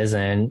and what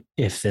isn't,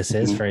 if this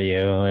is for you,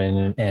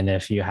 and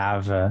if you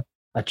have a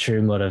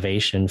true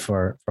motivation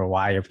for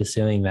why you're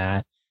pursuing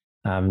that,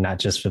 not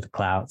just for the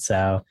clout.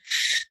 So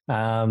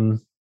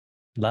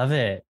love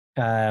it.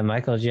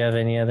 Michael, do you have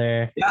any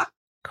other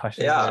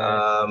questions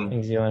or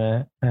things you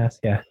want to ask?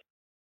 Yeah.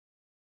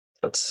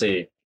 Let's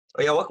see.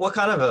 Oh, yeah, what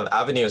kind of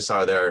avenues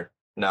are there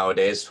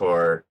nowadays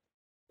for,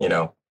 you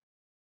know,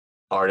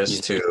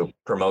 artists to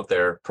promote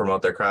their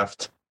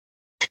craft?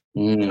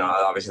 You know,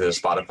 obviously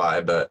there's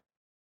Spotify, but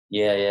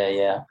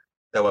yeah.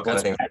 So what kind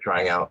of things are you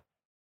trying out?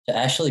 To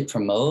actually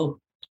promote,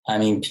 I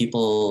mean,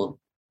 people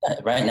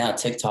right now,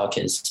 TikTok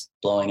is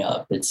blowing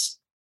up. It's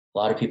a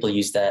lot of people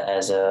use that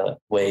as a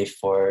way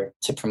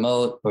to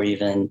promote, or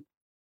even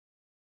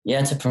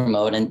to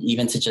promote, and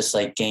even to just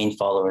like gain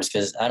followers.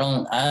 Because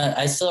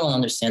I still don't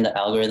understand the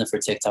algorithm for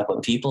TikTok,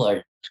 but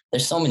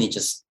there's so many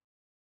just,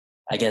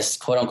 I guess,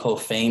 quote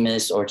unquote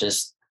famous or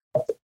just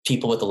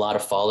people with a lot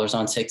of followers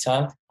on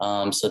TikTok.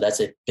 So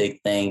that's a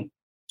big thing.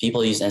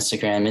 People use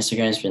Instagram.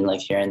 Instagram's been like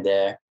here and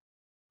there.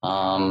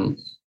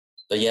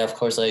 But yeah, of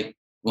course, like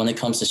when it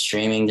comes to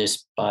streaming,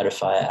 there's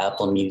Spotify,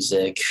 Apple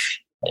Music,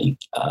 like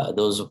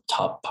those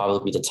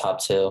probably the top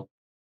two.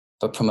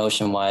 But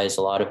promotion wise,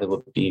 a lot of it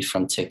would be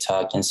from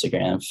TikTok,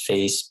 Instagram,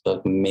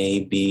 Facebook,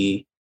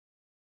 maybe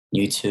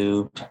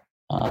YouTube.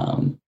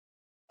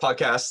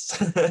 Podcasts.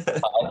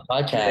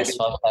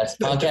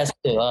 Podcasts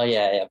too. Oh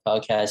yeah,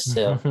 podcasts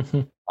too.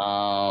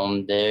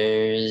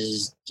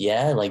 There's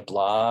like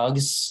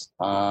blogs.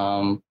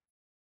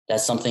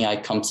 That's something I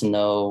come to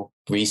know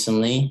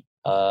recently.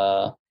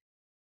 And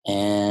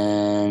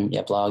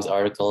blogs,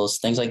 articles,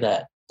 things like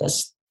that.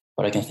 That's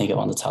what I can think of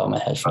on the top of my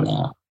head for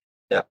now.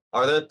 Yeah.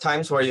 Are there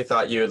times where you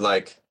thought you'd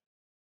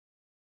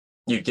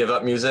give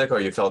up music, or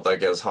you felt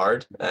like it was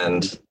hard?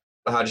 And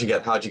how'd you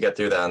get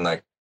through that and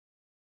like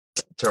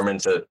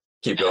determined to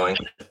keep going?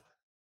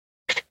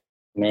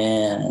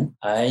 Man,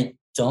 I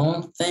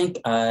don't think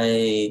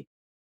I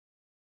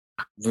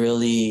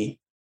really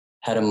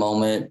had a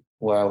moment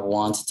where I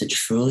wanted to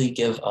truly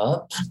give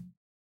up,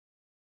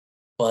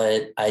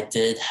 but I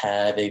did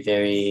have a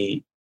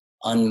very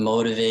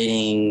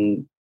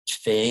unmotivating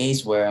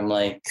phase where I'm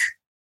like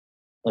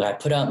I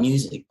put out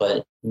music,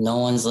 but no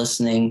one's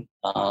listening.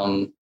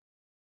 No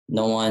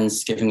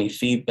one's giving me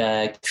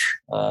feedback.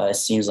 It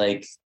seems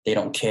like they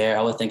don't care.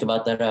 I would think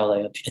about that. I was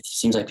like, it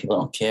seems like people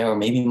don't care, or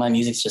maybe my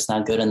music's just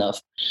not good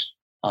enough.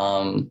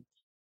 But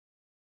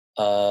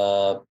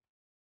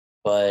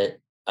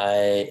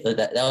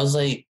that was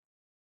like,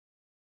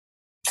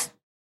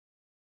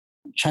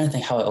 trying to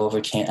think how I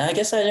overcame. I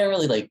guess I didn't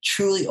really like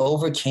truly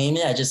overcame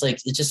it. I just like,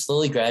 it just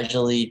slowly,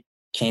 gradually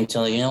came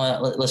to like, you know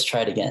what, let's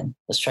try it again.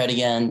 Let's try it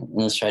again. And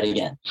let's try it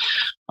again.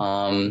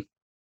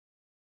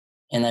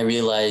 And I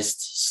realized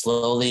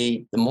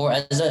slowly, the more,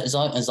 as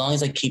long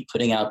as I keep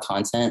putting out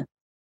content,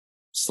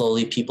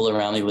 slowly people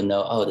around me would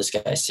know, oh, this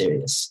guy's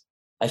serious.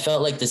 I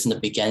felt like this in the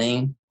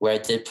beginning where I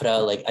did put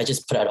out, like, I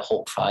just put out a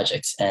whole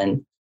project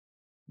and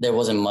there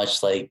wasn't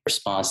much like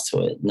response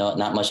to it. No,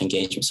 not much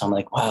engagement. So I'm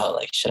like, wow,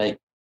 like,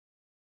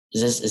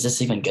 is this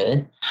even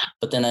good?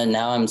 But then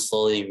now I'm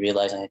slowly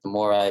realizing like, the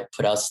more I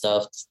put out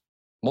stuff,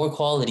 more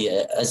quality,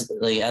 as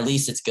like, at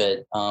least it's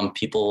good.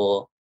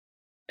 People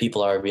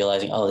are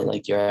realizing, oh,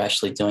 like you're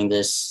actually doing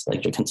this,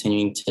 like you're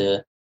continuing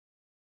to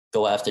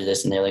go after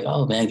this. And they're like,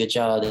 oh man, good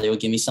job. They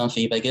would give me some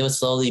feedback. It would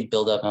slowly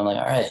build up. And I'm like,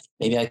 all right,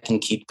 maybe I can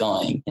keep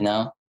going, you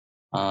know?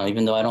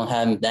 Even though I don't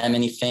have that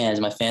many fans,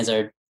 my fans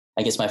are,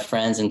 I guess, my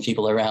friends and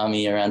people around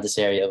me around this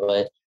area,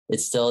 but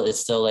it's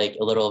still like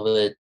a little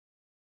bit,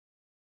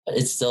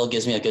 it still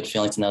gives me a good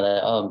feeling to know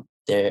that, oh,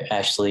 they're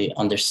actually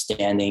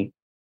understanding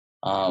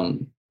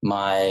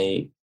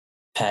my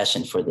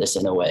passion for this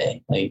in a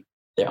way. Like,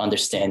 they're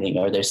understanding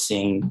or they're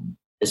seeing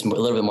this a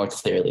little bit more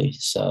clearly.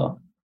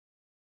 So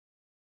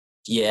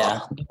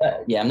yeah,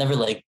 I'm never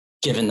like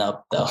given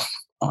up though,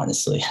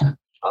 honestly.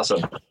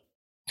 Awesome.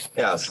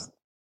 Yes.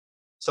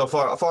 So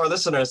for our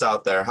listeners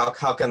out there, how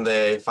can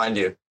they find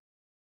you?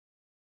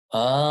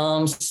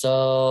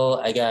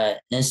 So I got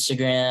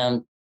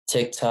Instagram,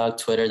 TikTok,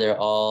 Twitter. They're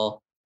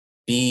all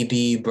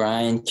BB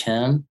Brian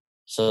Kim.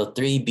 So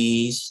 3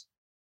 B's.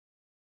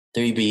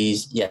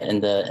 Yeah, in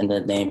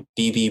the name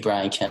BB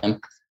Brian Kim.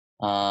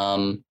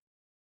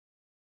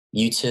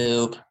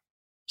 YouTube,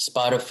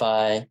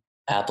 Spotify,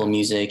 Apple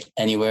Music,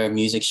 anywhere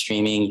music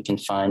streaming, you can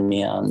find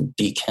me on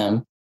B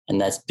Kim, and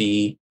that's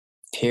B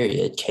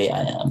Kim.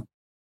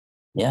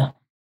 Yeah.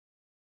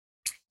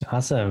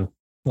 Awesome.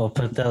 We'll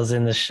put those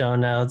in the show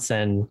notes,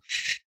 and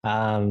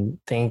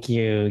thank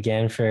you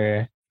again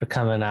for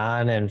coming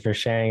on and for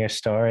sharing your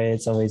story.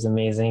 It's always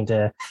amazing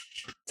to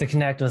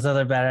connect with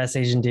other badass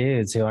Asian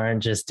dudes who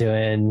aren't just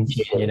doing,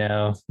 you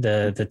know,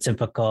 the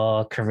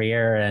typical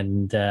career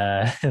and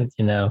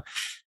you know,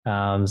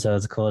 so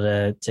it's cool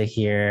to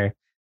hear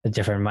the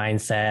different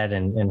mindset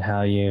and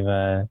how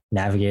you've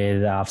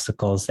navigated the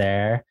obstacles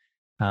there.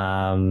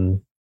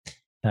 And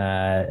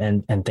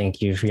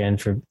thank you again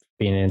for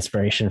being an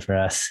inspiration for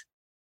us.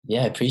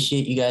 Yeah, I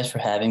appreciate you guys for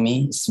having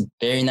me. It's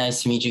very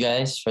nice to meet you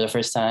guys for the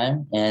first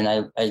time.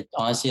 And I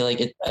honestly like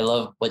it. I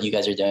love what you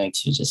guys are doing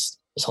too. Just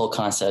this whole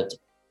concept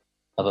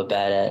of a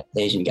badass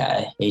Asian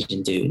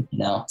dude, you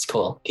know, it's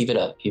cool. Keep it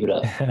up.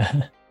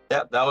 Yeah,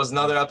 that was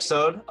another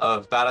episode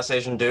of Badass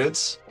Asian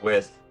Dudes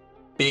with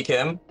B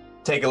Kim.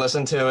 Take a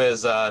listen to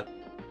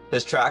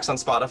his tracks on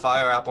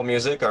Spotify or Apple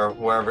Music or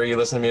wherever you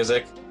listen to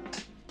music.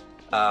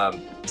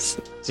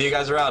 See you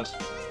guys around.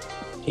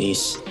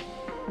 Peace.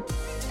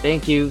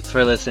 Thank you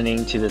for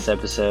listening to this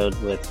episode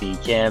with B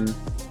Kim.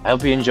 I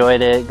hope you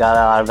enjoyed it, got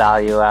a lot of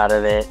value out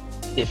of it.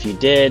 If you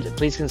did,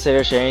 please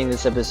consider sharing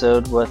this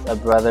episode with a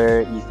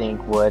brother you think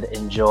would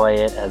enjoy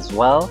it as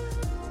well.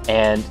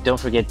 And don't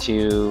forget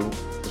to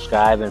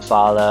subscribe and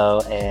follow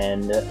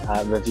and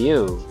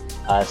review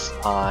us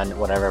on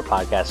whatever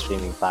podcast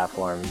streaming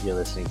platform you're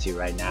listening to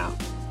right now.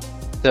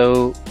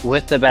 So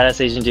with the Badass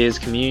Asian Dudes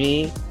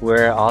community,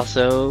 we're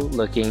also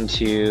looking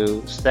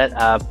to set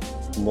up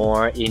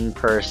more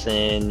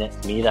in-person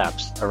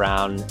meetups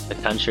around the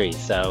country.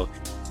 So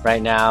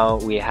right now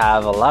we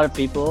have a lot of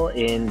people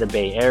in the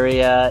Bay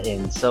Area,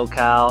 in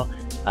SoCal,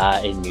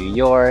 in New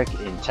York,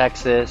 in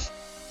Texas.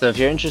 So if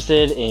you're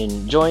interested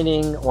in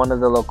joining one of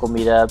the local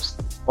meetups,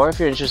 or if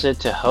you're interested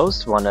to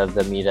host one of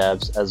the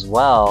meetups as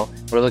well,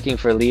 we're looking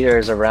for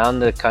leaders around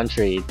the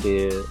country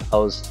to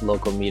host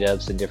local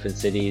meetups in different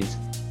cities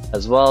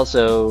as well.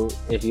 So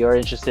if you're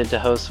interested to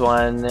host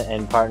one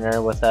and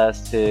partner with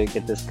us to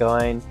get this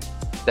going,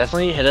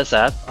 definitely hit us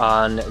up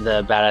on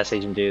the Badass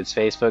Asian Dudes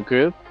Facebook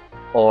group,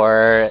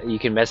 or you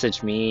can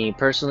message me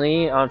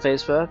personally on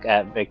Facebook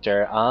at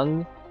Victor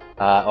Ung,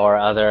 or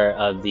other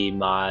of the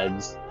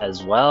mods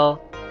as well.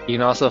 You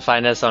can also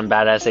find us on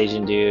Badass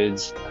Asian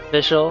Dudes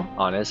Official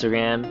on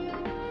Instagram,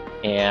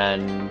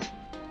 and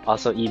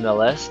also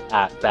email us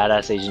at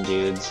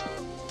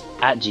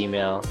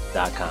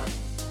badassasiandudes@gmail.com.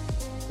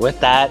 With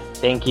that,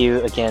 thank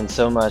you again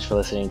so much for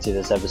listening to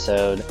this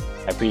episode.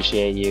 I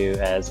appreciate you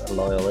as a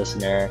loyal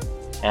listener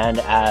and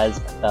as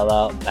a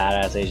fellow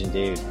badass Asian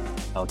dude.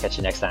 I'll catch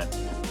you next time.